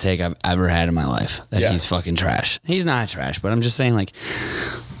best take I've ever had in my life. That Yeah. he's fucking trash. He's not trash, but I'm just saying, like,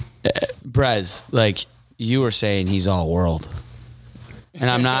 Brez, like you were saying, he's all world. And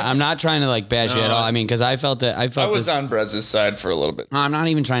I'm not trying to like bash you at all. I mean, because I felt I was on Brez's side for a little bit. I'm not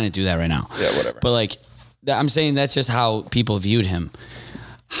even trying to do that right now. Yeah, whatever. But like, I'm saying that's just how people viewed him.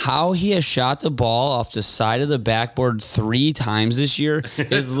 How he has shot the ball off the side of the backboard 3 times this year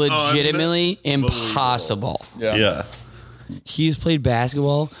is legitimately impossible. Yeah. Yeah. He's played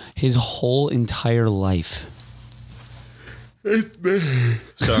basketball his whole entire life.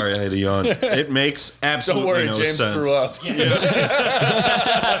 Sorry, I had to yawn. It makes Don't absolutely worry, no James sense. threw up.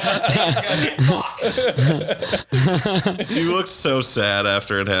 He looked so sad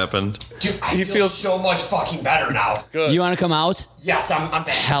after it happened. Dude, I He feel feels- so much fucking better now. Good. You want to come out? Yes, I'm back.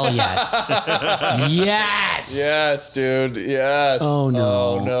 Hell yes. Yes. Yes, dude. Yes. Oh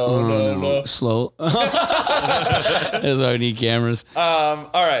no. No. Slow. That's why we need cameras. All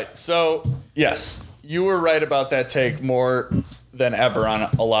right. So, yes, you were right about that take more than ever on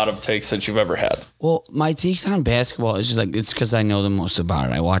a lot of takes that you've ever had. Well, my takes on basketball is just like, it's because I know the most about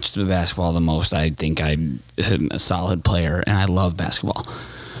it. I watch the basketball the most. I think I'm a solid player and I love basketball.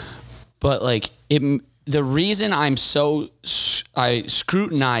 But like the reason I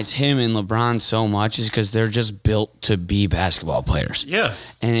scrutinize him and LeBron so much is because they're just built to be basketball players. Yeah.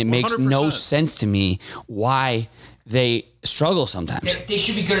 And it makes no 100%. sense to me why they struggle sometimes. They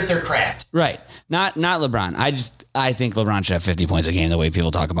should be good at their craft. Right. Not LeBron. I think LeBron should have 50 points a game the way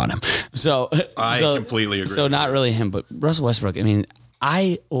people talk about him. So I completely agree So with not really him, but Russell Westbrook. I mean,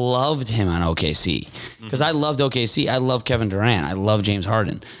 I loved him on OKC because I loved OKC. I love Kevin Durant. I love James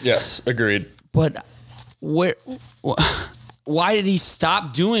Harden. Yes, agreed. But why did he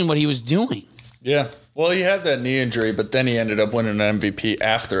stop doing what he was doing? Yeah. Well, he had that knee injury, but then he ended up winning an MVP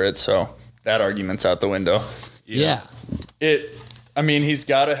after it. So that argument's out the window. Yeah. He's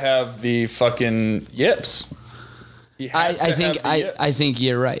got to have the fucking yips. He has to have the yips. I think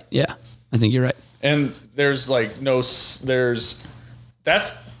you're right. Yeah. I think you're right. And there's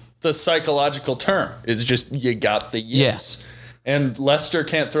that's the psychological term. It's just you got the yips. And Lester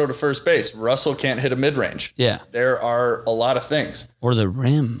can't throw to first base. Russell can't hit a mid-range. Yeah. There are a lot of things. Or the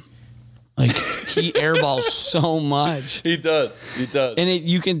rim. Like He airballs so much. He does. And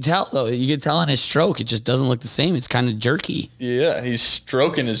you can tell, though. You can tell on his stroke. It just doesn't look the same. It's kind of jerky. Yeah, he's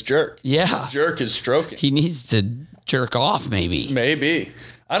stroking his jerk. Yeah. Jerk is stroking. He needs to jerk off, maybe. Maybe.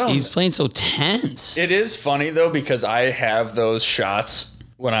 I don't. He's playing so tense. It is funny though because I have those shots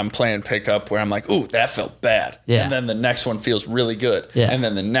when I'm playing pickup where I'm like, ooh, that felt bad. Yeah. And then the next one feels really good. Yeah. And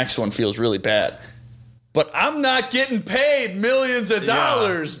then the next one feels really bad. But I'm not getting paid millions of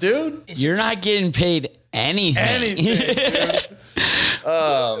dollars, dude. You're not getting paid anything. Anything, dude.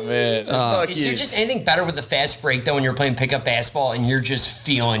 Oh man. Fuck Is there you. just anything better with the fast break though when you're playing pickup basketball and you're just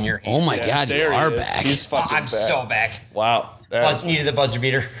feeling your hand? Oh my Yes, God, you there he are is. back. He's Oh, fucking I'm back. so back. Wow. Needed the buzzer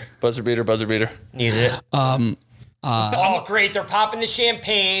beater. Buzzer beater. Needed it. Oh, great! They're popping the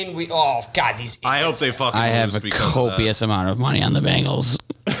champagne. God, these. I hope idiots. they fucking I have lose a because of that. copious amount of money on the Bengals.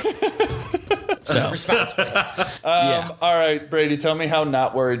 So, Responsibly. yeah. All right, Brady, tell me how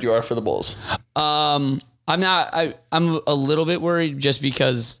not worried you are for the Bulls. I'm not. I'm a little bit worried just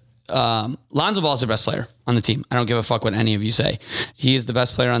because Lonzo Ball is the best player on the team. I don't give a fuck what any of you say. He is the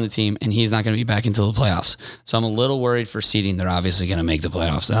best player on the team, and he's not going to be back until the playoffs. So I'm a little worried for seeding. They're obviously going to make the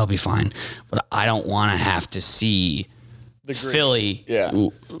playoffs. That'll be fine. But I don't want to have to see The Greek. Philly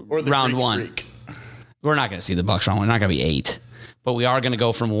Or the round Greek one. freak. We're not going to see the Bucks round one. We're not going to be 8. But we are going to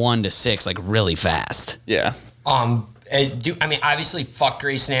go from 1 to 6 like really fast. Yeah. Obviously, fuck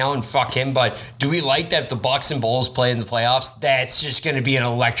Grayson Allen, fuck him. But do we like that if the Bucks and Bulls play in the playoffs? That's just going to be an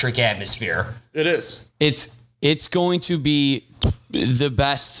electric atmosphere. It is. It's going to be the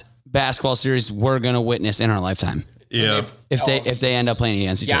best basketball series we're going to witness in our lifetime. Yeah. If they end up playing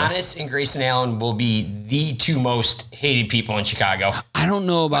against each other. Giannis and Grayson Allen will be the two most hated people in Chicago. I don't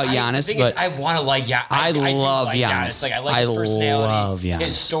know about The Giannis, thing but is, I want to like Giannis. I do love like Giannis. Like, I like his personality. love Giannis.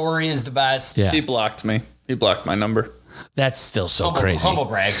 His story is the best. yeah, He blocked me. He blocked my number. that's still so Humble, crazy. humble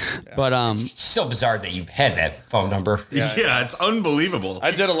brag. But It's so bizarre that you had that phone number. Yeah, it's unbelievable.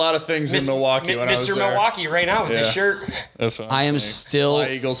 I did a lot of things in Milwaukee when I was Mr. there. Milwaukee right now with Yeah. his shirt. That's what I'm I am saying. still- Fly,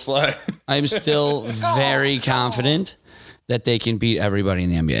 Eagles fly. I am still very confident that they can beat everybody in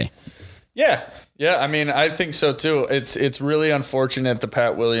the NBA. Yeah. I mean, I think so too. It's really unfortunate the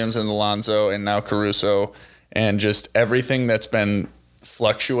Pat Williams and the Lonzo and now Caruso and just everything that's been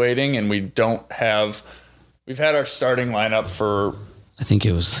fluctuating, and we've had our starting lineup for I think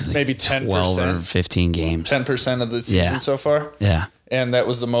it was like Maybe 10%. 12 or 15 games. 10% of the season Yeah. so far. Yeah, And that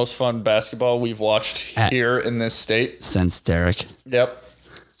was the most fun basketball we've watched here in this state. since Derek. Yep.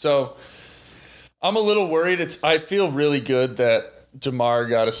 So I'm a little worried. I feel really good that DeMar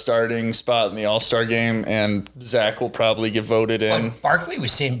got a starting spot in the All-Star game, and Zach will probably get voted in. But Barkley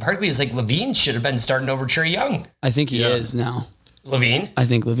was saying, Barkley is like, Levine should have been starting over Trae Young. I think he is now. Levine? I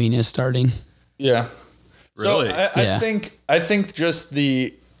think Levine is starting. Yeah. Really? So Yeah. I think just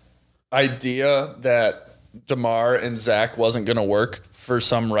the idea that DeMar and Zach wasn't going to work for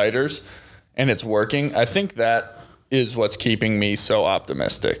some writers, and it's working. I think that is what's keeping me so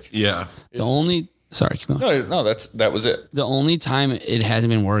optimistic. Yeah. Sorry, keep going. No, that was it. The only time it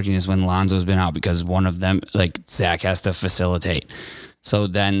hasn't been working is when Lonzo's been out because one of them, like Zach, has to facilitate. So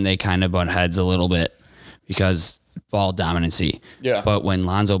then they kind of butt heads a little bit because ball dominancy. Yeah. But when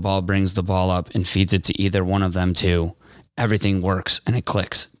Lonzo Ball brings the ball up and feeds it to either one of them two, everything works and it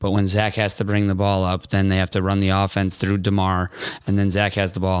clicks. But when Zach has to bring the ball up, then they have to run the offense through DeMar, and then Zach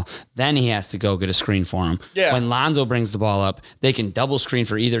has the ball. Then he has to go get a screen for him. Yeah. When Lonzo brings the ball up, they can double screen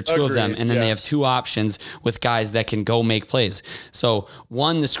for either two of them, Agreed, and then they yes. have two options with guys that can go make plays. So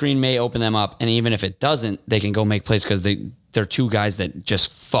one, the screen may open them up, and even if it doesn't, they can go make plays because they're two guys that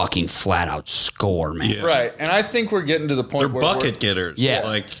just fucking flat out score, man. Yeah. Right. And I think we're getting to the point They're where bucket getters. Yeah.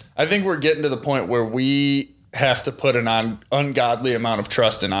 Like, I think we're getting to the point where we have to put an ungodly amount of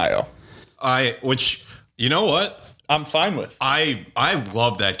trust in Io. which, you know what? I'm fine with. I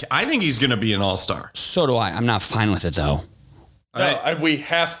love that. I think he's going to be an all-star. So do I. I'm not fine with it though. We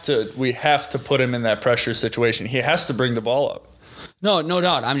have to put him in that pressure situation. He has to bring the ball up. No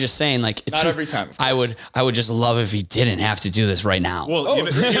doubt. I'm just saying, like, it's Not every time, of I would just love if he didn't have to do this right now. Well, you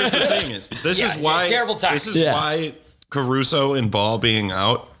know, here's the thing is, this Yeah, is why terrible time. This is Yeah. why Caruso and Ball being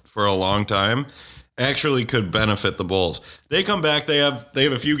out for a long time actually could benefit the Bulls. They come back, they have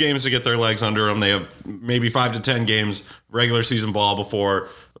a few games to get their legs under them. They have maybe 5 to 10 games regular season ball before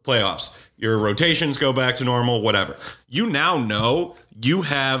the playoffs. Your rotations go back to normal, whatever. You now know you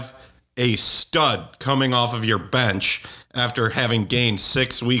have a stud coming off of your bench after having gained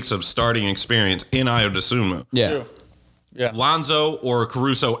 6 weeks of starting experience in Io DeSumo. yeah. True. Yeah. Lonzo or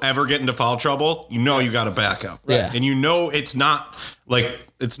Caruso ever get into foul trouble, you know you got a backup. Yeah. And you know it's not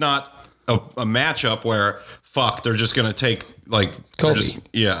a matchup where they're just gonna take like Kobe.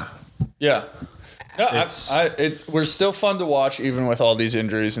 Yeah. Yeah. We're still fun to watch even with all these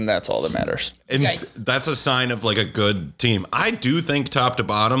injuries, and that's all that matters. And that's a sign of like a good team. I do think top to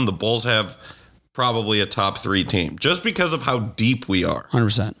bottom, the Bulls have probably a top 3 team just because of how deep we are.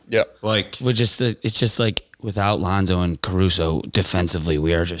 100%. Yep. Like It's just like without Lonzo and Caruso defensively,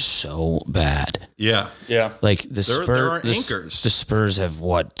 we are just so bad. Yeah. Like the Spurs, there are anchors. The Spurs have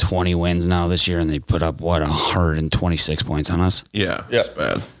 20 wins now this year, and they put up 126 points on us. Yeah. Yeah. It's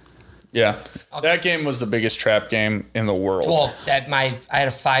bad. Yeah. That game was the biggest trap game in the world. Well, I had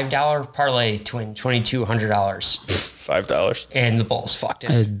a $5 parlay to win $2,200, $5. and the Bulls fucked I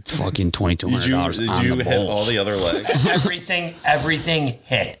it. had fucking $2,200 Did on you the hit Bulls. all the other legs? Everything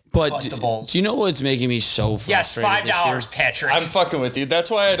hit. But the Bulls. do you know what's making me so Yes, frustrated this year? $5, Patrick. I'm fucking with you. That's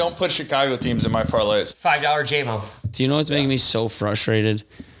why I don't put Chicago teams in my parlays. $5 JMO. Do you know what's making me so frustrated?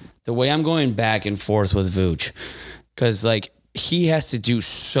 The way I'm going back and forth with Vooch. Because, like, he has to do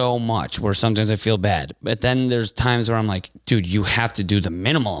so much where sometimes I feel bad. But then there's times where I'm like, dude, you have to do the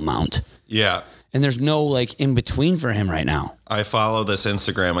minimal amount. Yeah. And there's no, like, in between for him right now. I follow this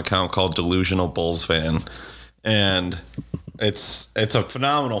Instagram account called Delusional Bulls Fan, and it's a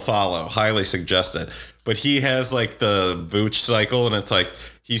phenomenal follow. Highly suggest it. But he has like the Vooch cycle, and it's like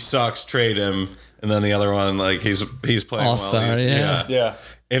he sucks, trade him, and then the other one like he's playing All-star, well. yeah.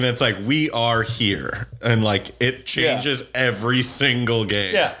 And it's like we are here, and like it changes every single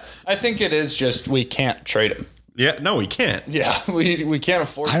game. Yeah. I think it is just we can't trade him. Yeah. No, we can't. Yeah. We can't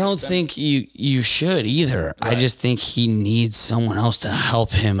afford I don't think you should either. Right. I just think he needs someone else to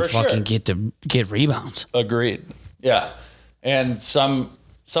help him fucking get rebounds. Agreed. Yeah. And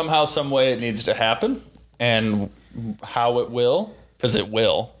somehow, some way it needs to happen, and how it will, because it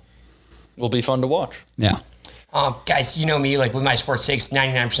will be fun to watch. Yeah. Guys, you know me, like with my sports takes,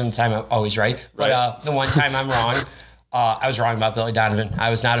 99% of the time I'm always right. But the one time I'm wrong, I was wrong about Billy Donovan. I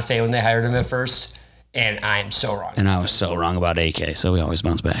was not a fan when they hired him at first, and I'm so wrong. And I was so wrong about AK, so we always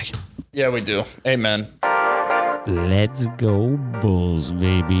bounce back. Yeah, we do. Amen. Let's go Bulls,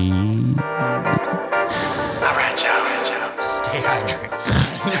 baby. All right, y'all. Stay hydrated.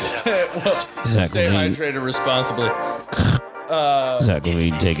 Stay hydrated responsibly. Zach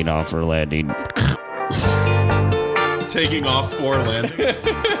LaVine taking off for landing. Taking off for landing.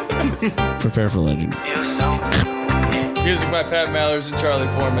 Prepare for landing. Music by Pat Mallers and Charlie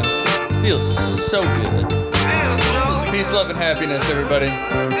Foreman. Feels so good. Peace, love, and happiness, everybody.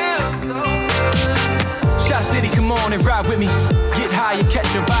 Shot City, come on and ride with me. Get high and catch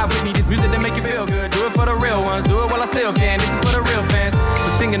a vibe with me. This music that make you feel good. Do it for the real ones. Do it while I still can. This is for the real fans.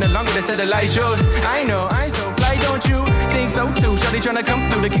 We're singing along with the set of light shows. I know, I ain't so fly, don't you? Think so too. Shawty tryna come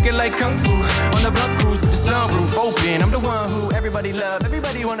through to kick it like kung fu. On the block cruise with the sunroof open. I'm the one who everybody love.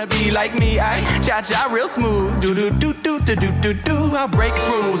 Everybody wanna be like me. I cha-cha real smooth. Do-do-do-do-do-do-do-do. I break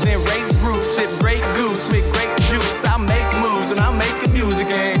rules and race roofs. Sip great goose with great juice. I make moves and I'm making music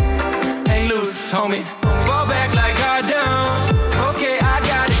and hang loose, homie. Fall back like I down. Okay, I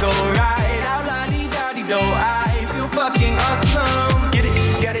gotta go right. Out la-dee-da-dee-do. I feel fucking awesome. Get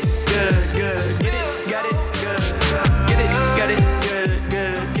it, got it, good, good. Get it, got it, good. Get it, got it, good,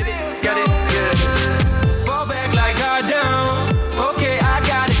 good. Get it, got it, good. Fall back like I down. Okay, I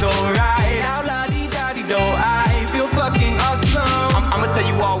gotta go right. Out la-dee-da-dee-do. I feel fucking awesome. I'ma tell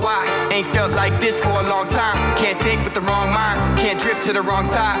you all why. Ain't felt like this for a long time. Can't think with the wrong mind. Can't drift to the wrong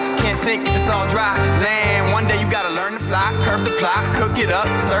tide. Can't sink if it's all dry land. One day you gotta learn to fly. Curve the plot, cook it up,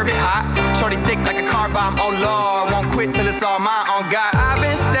 serve it hot. Shorty thick like a car bomb. Oh Lord, won't quit till it's all mine. On God, I've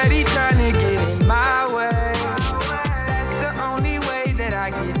been steady trying to get in my way. That's the only way that I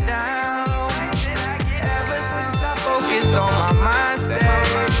get down. Ever since I focused on my mind state,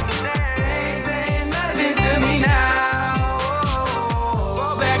 ain't saying nothing to me now.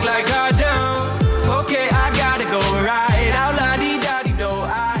 Fall back like I down. Okay, I gotta go right. Out la-dee-da-dee-do.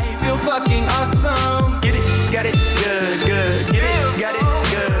 I feel fucking awesome. Get it, got it, good, good. Get it, got it,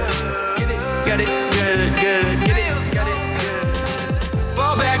 good. Get it, got it, good, good. Get it, got it, good.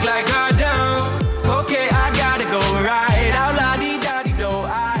 Fall back like I down. Okay, I gotta go right. Out la-dee-da-dee-do.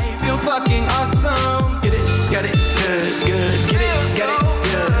 I feel fucking awesome. Get it, got it, good, good. Get it, got it,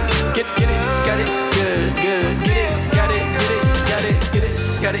 good. Get it, got it, good, good. Get it, got it, got it,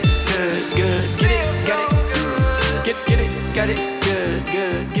 got it, good, good. Get it, got it, get it, got it, good,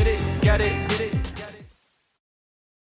 good. Get it, got it.